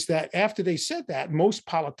problem is that after they said that, most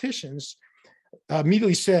politicians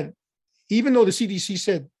immediately said, even though the CDC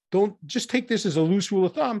said, don't just take this as a loose rule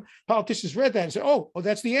of thumb, politicians read that and said, oh,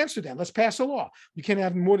 that's the answer then. Let's pass a law. You can't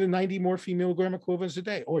have more than 90 morphine milligram equivalents a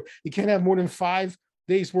day, or you can't have more than 5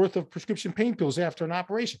 days worth of prescription pain pills after an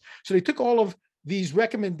operation. So they took all of these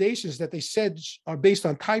recommendations that they said are based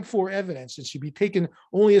on type 4 evidence and should be taken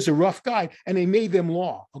only as a rough guide, and they made them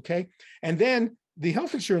law, okay? And then the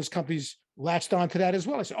health insurance companies latched onto that as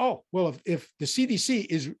well. I said, oh, well, if the CDC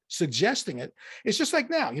is suggesting it, it's just like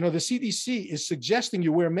now, the CDC is suggesting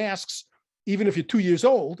you wear masks even if you're 2 years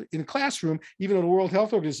old in a classroom, even though the World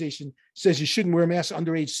Health Organization says you shouldn't wear masks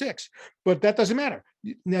under age 6. But that doesn't matter.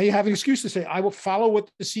 Now you have an excuse to say, I will follow what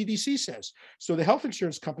the CDC says. So the health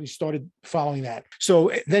insurance companies started following that.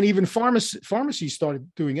 So then even pharmacies started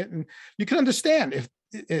doing it. And you can understand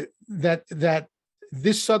if that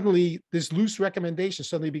this loose recommendation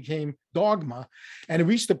suddenly became dogma. And it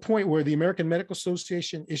reached the point where the American Medical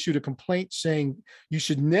Association issued a complaint saying you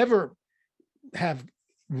should never have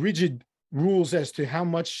rigid rules as to how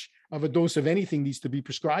much of a dose of anything needs to be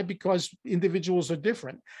prescribed because individuals are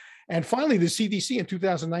different. And finally, the CDC in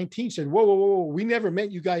 2019 said, whoa, whoa, whoa, we never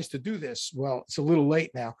meant you guys to do this. Well, it's a little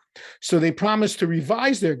late now. So they promised to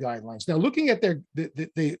revise their guidelines. Now, looking at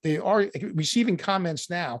they are receiving comments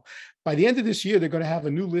now. By the end of this year, they're going to have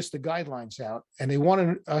a new list of guidelines out, and they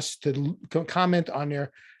wanted us to comment on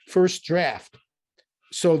their first draft.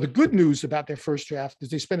 So the good news about their first draft is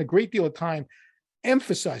they spent a great deal of time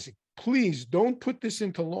emphasizing, please don't put this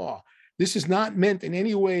into law. This is not meant in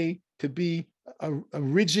any way to be a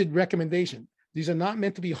rigid recommendation. These are not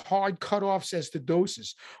meant to be hard cutoffs as to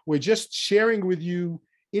doses. We're just sharing with you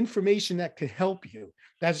information that could help you.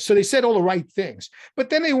 So they said all the right things. But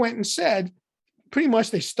then they went and said, pretty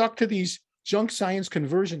much they stuck to these junk science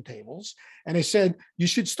conversion tables. And they said, you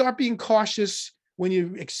should start being cautious when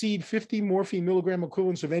you exceed 50 morphine milligram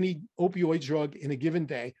equivalents of any opioid drug in a given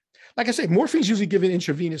day. Like I say, morphine is usually given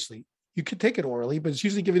intravenously. You could take it orally, but it's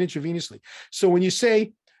usually given intravenously. So when you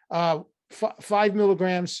say 5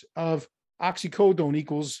 milligrams of oxycodone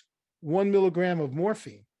equals 1 milligram of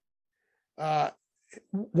morphine, 1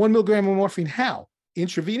 milligram of morphine, how?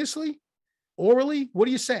 Intravenously? Orally? What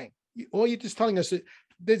are you saying? Or you're just telling us it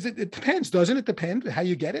depends, doesn't it? Depend how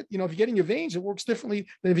you get it. If you get in your veins, it works differently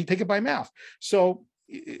than if you take it by mouth. So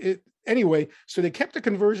anyway, so they kept the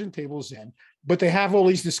conversion tables in, but they have all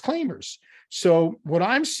these disclaimers. So what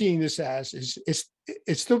I'm seeing this as is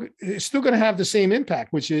it's still going to have the same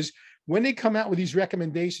impact, which is when they come out with these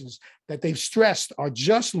recommendations that they've stressed are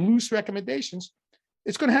just loose recommendations,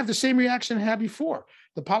 it's going to have the same reaction it had before.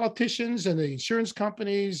 The politicians and the insurance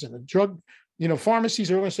companies and the drug,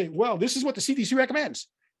 pharmacies are going to say, well, this is what the CDC recommends.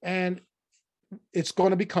 And it's going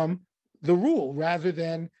to become the rule rather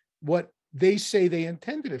than what they say they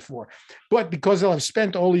intended it for. But because they'll have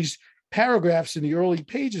spent all these paragraphs in the early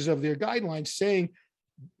pages of their guidelines saying,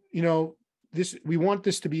 this, we want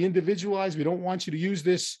this to be individualized. We don't want you to use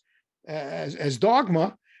this as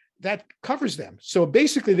dogma. That covers them. So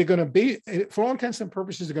basically, they're going to be, for all intents and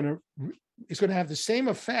purposes, it's going to have the same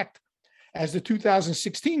effect as the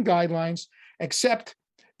 2016 guidelines, except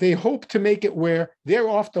they hope to make it where they're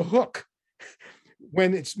off the hook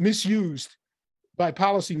when it's misused by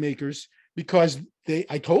policymakers because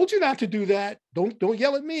I told you not to do that. Don't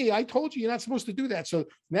yell at me. I told you you're not supposed to do that. So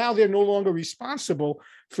now they're no longer responsible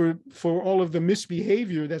for all of the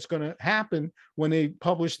misbehavior that's going to happen when they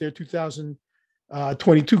publish their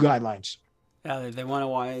 2022 guidelines. Yeah, they want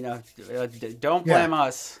to don't blame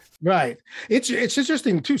us. Right. It's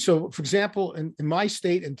interesting too. So, for example, in my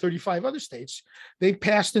state and 35 other states, they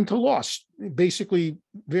passed into law basically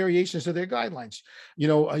variations of their guidelines.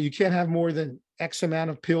 You can't have more than X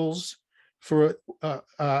amount of pills for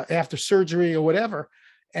after surgery or whatever.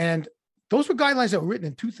 And those were guidelines that were written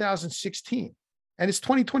in 2016, and it's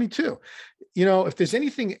 2022. If there's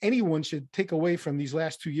anything anyone should take away from these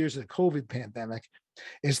last 2 years of the COVID pandemic,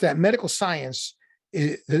 is that medical science,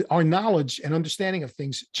 our knowledge and understanding of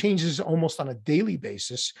things changes almost on a daily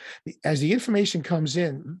basis. As the information comes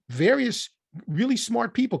in, various really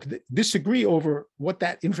smart people could disagree over what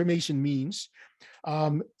that information means,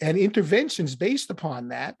 and interventions based upon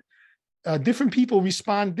that. Different people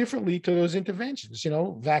respond differently to those interventions.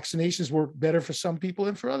 Vaccinations work better for some people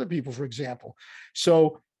than for other people, for example.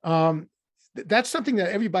 So that's something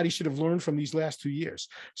that everybody should have learned from these last 2 years.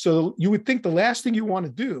 So you would think the last thing you want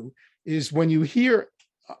to do is when you hear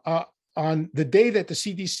on the day that the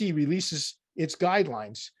CDC releases its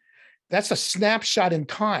guidelines, that's a snapshot in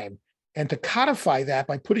time. And to codify that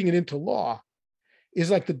by putting it into law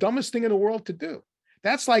is like the dumbest thing in the world to do.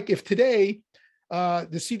 That's like if today the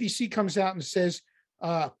CDC comes out and says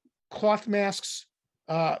cloth masks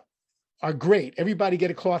are great. Everybody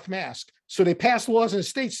get a cloth mask. So they pass laws in the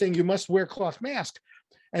states saying you must wear a cloth mask.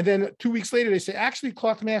 And then 2 weeks later, they say, actually,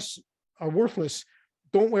 cloth masks are worthless.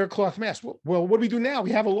 Don't wear a cloth mask. Well, what do we do now?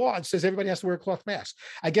 We have a law that says everybody has to wear a cloth mask.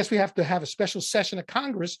 I guess we have to have a special session of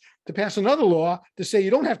Congress to pass another law to say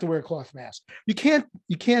you don't have to wear a cloth mask. You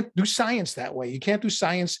can't do science that way. You can't do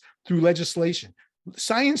science through legislation.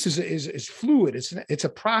 Science is fluid. It's a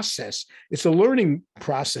process. It's a learning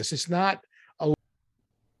process. It's not a.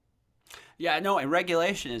 Yeah, no, and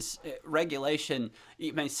regulation.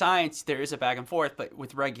 I mean, science, there is a back and forth, but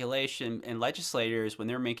with regulation and legislators, when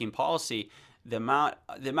they're making policy, the amount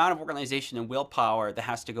of organization and willpower that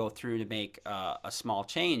has to go through to make a small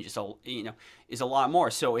change is a lot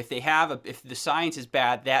more. So if if the science is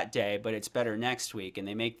bad that day, but it's better next week, and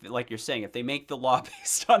they make, like you're saying, if they make the law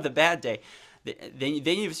based on the bad day, then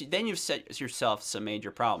you've set yourself some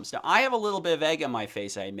major problems. Now, I have a little bit of egg on my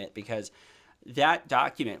face, I admit, because that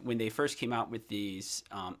document, when they first came out with these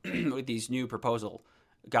with these new proposal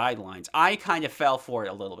guidelines, I kind of fell for it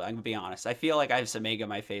a little bit. I'm gonna be honest. I feel like I have some egg on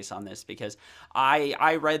my face on this because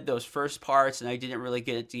I read those first parts and I didn't really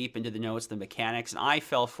get deep into the notes, the mechanics, and I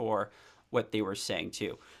fell for what they were saying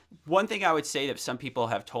too. One thing I would say that some people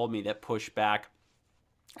have told me that push back,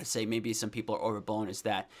 I say maybe some people are overblown, is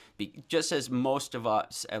that just as most of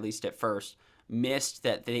us, at least at first, missed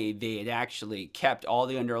that they had actually kept all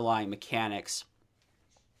the underlying mechanics,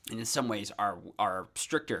 and in some ways are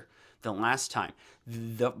stricter than last time.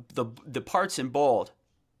 The parts in bold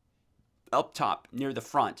up top near the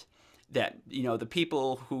front, that the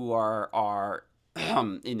people who are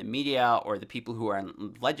in the media or the people who are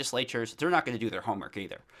in legislatures, they're not going to do their homework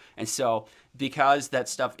either. And so because that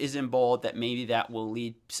stuff is in bold, that maybe that will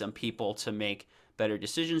lead some people to make better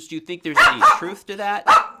decisions. Do you think there's any truth to that?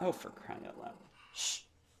 Oh, for crying out loud. Shh.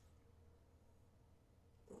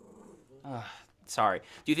 Sorry.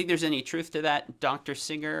 Do you think there's any truth to that, Dr.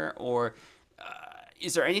 Singer? Or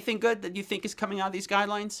is there anything good that you think is coming out of these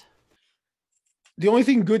guidelines? The only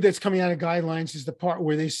thing good that's coming out of guidelines is the part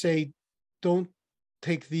where they say, don't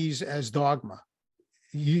take these as dogma.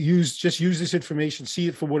 Just use this information, see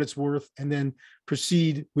it for what it's worth, and then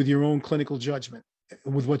proceed with your own clinical judgment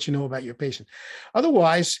with what you know about your patient.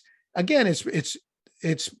 Otherwise, again, it's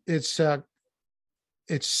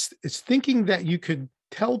thinking that you could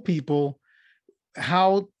tell people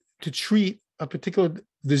how to treat a particular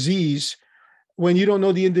disease when you don't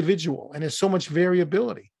know the individual, and there's so much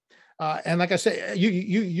variability. And like I say,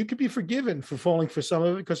 you could be forgiven for falling for some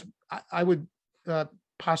of it, because I would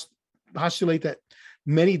postulate that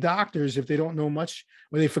many doctors, if they don't know much,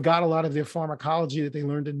 or they forgot a lot of their pharmacology that they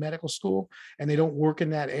learned in medical school, and they don't work in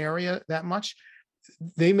that area that much,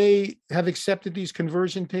 they may have accepted these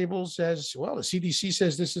conversion tables as, well, the CDC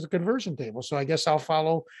says this is a conversion table, so I guess I'll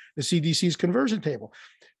follow the CDC's conversion table.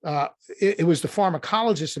 It was the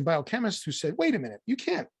pharmacologists and biochemists who said, wait a minute, you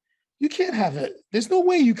can't have it. There's no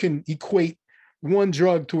way you can equate one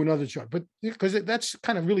drug to another drug, but because that's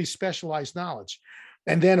kind of really specialized knowledge.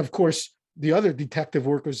 And then, of course, the other detective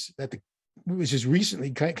work was which just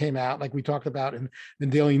recently came out, like we talked about in the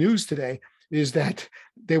Daily News today, is that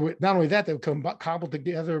they were not only that, they were cobbled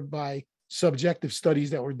together by subjective studies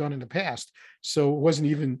that were done in the past. So it wasn't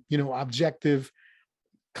even, objective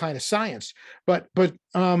kind of science. But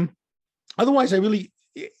otherwise,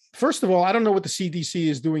 first of all, I don't know what the CDC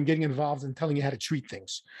is doing, getting involved in telling you how to treat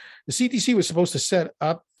things. The CDC was supposed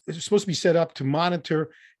to be set up to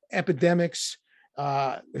monitor epidemics,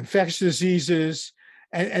 infectious diseases,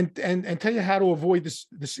 and tell you how to avoid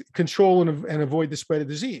this control and avoid the spread of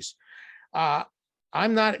disease.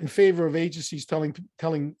 I'm not in favor of agencies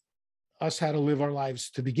telling us how to live our lives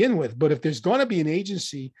to begin with, but if there's going to be an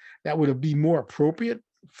agency that would be more appropriate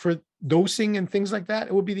for dosing and things like that,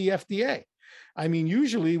 it would be the FDA. I mean,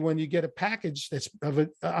 usually when you get a package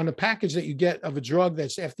on a package that you get of a drug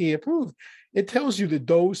that's FDA approved, it tells you the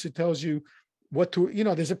dose, it tells you what to,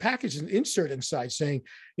 there's a package, an insert inside saying,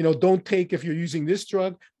 don't take if you're using this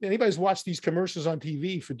drug. Anybody's watched these commercials on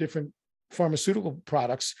TV for different pharmaceutical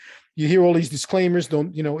products, you hear all these disclaimers,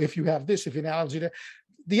 don't, if you have this, if you're an allergy to,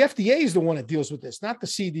 the FDA is the one that deals with this, not the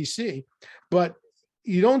CDC. But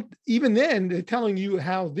you don't, even then, they're telling you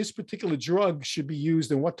how this particular drug should be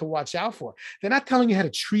used and what to watch out for. They're not telling you how to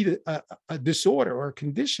treat a disorder or a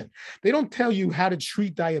condition. They don't tell you how to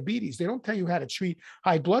treat diabetes. They don't tell you how to treat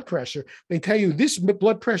high blood pressure. They tell you this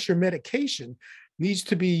blood pressure medication needs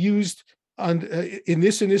to be used in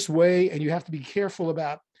this way, and you have to be careful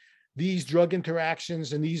about these drug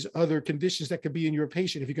interactions and these other conditions that could be in your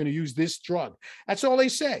patient if you're going to use this drug. That's all they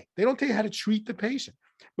say. They don't tell you how to treat the patient.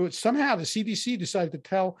 But somehow the CDC decided to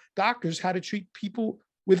tell doctors how to treat people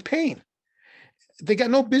with pain. They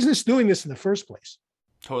got no business doing this in the first place.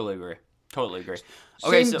 Totally agree.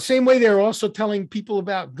 Okay, same way they're also telling people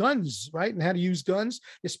about guns, right? And how to use guns.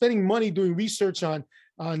 They're spending money doing research on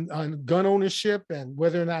gun ownership and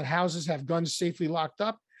whether or not houses have guns safely locked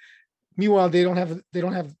up. Meanwhile,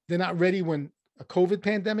 they're not ready when a COVID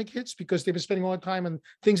pandemic hits because they've been spending all the time on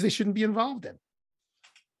things they shouldn't be involved in.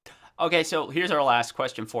 Okay, so here's our last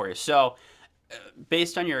question for you. So,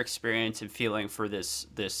 based on your experience and feeling for this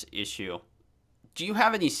issue, do you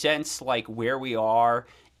have any sense like where we are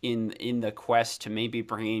in the quest to maybe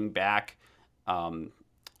bringing back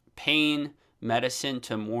pain medicine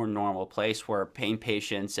to a more normal place where pain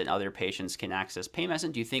patients and other patients can access pain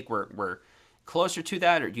medicine? Do you think we're closer to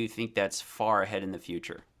that, or do you think that's far ahead in the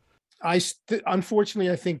future?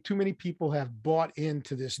 Unfortunately, I think too many people have bought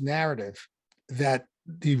into this narrative that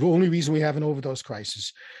the only reason we have an overdose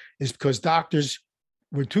crisis is because doctors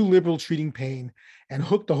we're too liberal treating pain and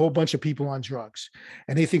hooked a whole bunch of people on drugs.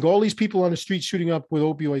 And they think all these people on the street shooting up with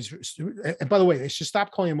opioids. And by the way, they should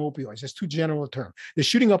stop calling them opioids. That's too general a term. They're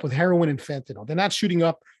shooting up with heroin and fentanyl. They're not shooting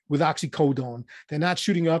up with oxycodone. They're not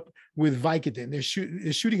shooting up with Vicodin.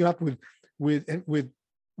 They're shooting up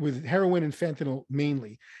with heroin and fentanyl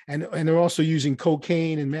mainly. And they're also using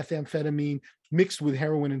cocaine and methamphetamine mixed with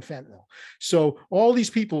heroin and fentanyl. So all these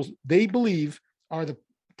people, they believe, are the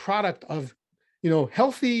product of,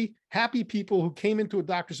 healthy, happy people who came into a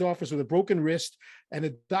doctor's office with a broken wrist, and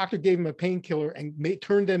the doctor gave them a painkiller and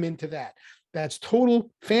turned them into that. That's total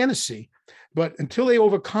fantasy. But until they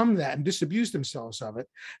overcome that and disabuse themselves of it,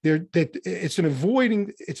 it's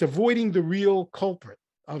avoiding the real culprit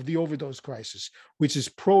of the overdose crisis, which is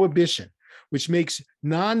prohibition, which makes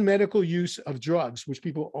non-medical use of drugs, which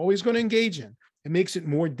people are always going to engage in, it makes it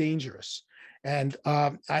more dangerous. And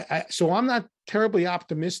so I'm not terribly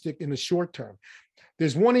optimistic in the short term.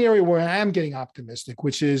 There's one area where I am getting optimistic,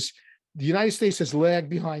 which is the United States has lagged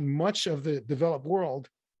behind much of the developed world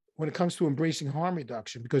when it comes to embracing harm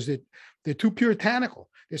reduction, because they're too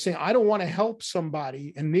puritanical. They're saying, I don't want to help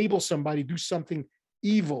somebody, enable somebody do something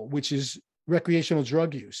evil, which is recreational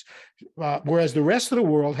drug use. Whereas the rest of the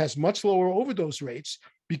world has much lower overdose rates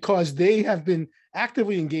because they have been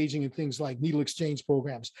actively engaging in things like needle exchange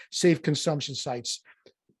programs, safe consumption sites,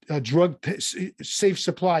 safe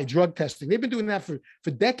supply, drug testing. They've been doing that for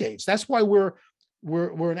decades. That's why we're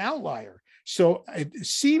an outlier. So it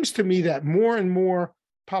seems to me that more and more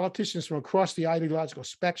politicians from across the ideological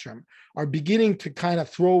spectrum are beginning to kind of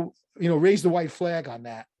raise the white flag on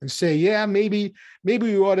that and say, yeah, maybe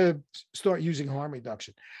we ought to start using harm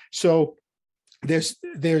reduction. So there's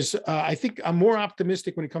I think I'm more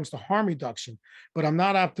optimistic when it comes to harm reduction, but I'm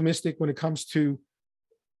not optimistic when it comes to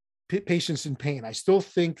patients in pain. I still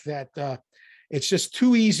think that it's just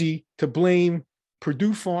too easy to blame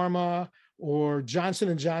Purdue Pharma or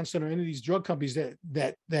Johnson & Johnson or any of these drug companies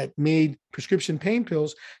that made prescription pain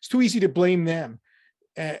pills. It's too easy to blame them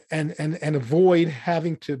and avoid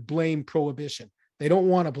having to blame prohibition. They don't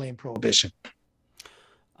want to blame prohibition.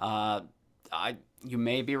 You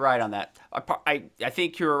may be right on that. I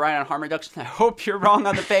think you're right on harm reduction. I hope you're wrong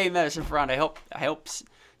on the pain medicine front. I hope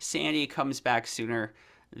Sandy comes back sooner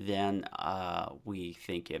than we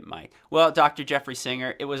think it might. Well, Dr. Jeffrey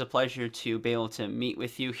Singer, it was a pleasure to be able to meet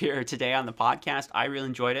with you here today on the podcast. I really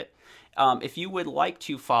enjoyed it. If you would like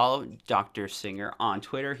to follow Dr. Singer on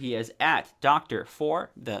Twitter, he is at Dr.4,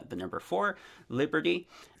 the number 4, Liberty.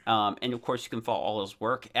 And of course, you can follow all his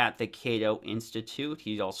work at the Cato Institute.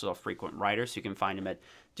 He's also a frequent writer, so you can find him at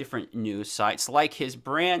different news sites like his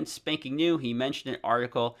brand spanking new. He mentioned an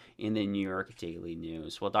article in the New York Daily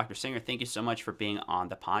News. Well, Dr. Singer, thank you so much for being on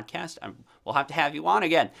the podcast. We'll have to have you on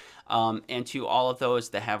again. And to all of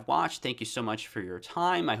those that have watched, thank you so much for your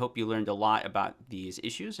time. I hope you learned a lot about these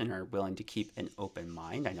issues and are willing to keep an open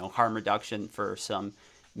mind. I know harm reduction for some,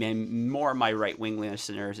 more of my right-wing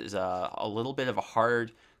listeners, is a little bit of a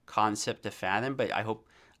hard concept to fathom, but I hope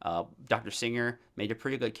Dr. Singer made a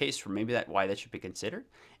pretty good case for maybe why that should be considered.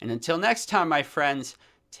 And until next time, my friends,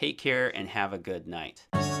 take care and have a good night.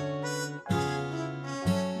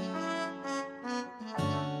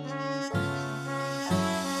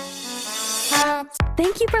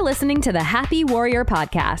 Thank you for listening to the Happy Warrior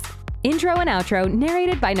Podcast. Intro and outro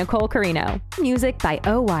narrated by Nicole Carino. Music by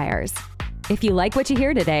O Wires. If you like what you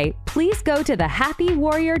hear today, please go to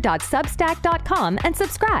thehappywarrior.substack.com and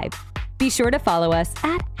subscribe. Be sure to follow us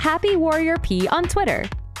at Happy Warrior P on Twitter.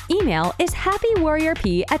 Email is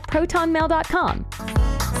happywarriorp@protonmail.com.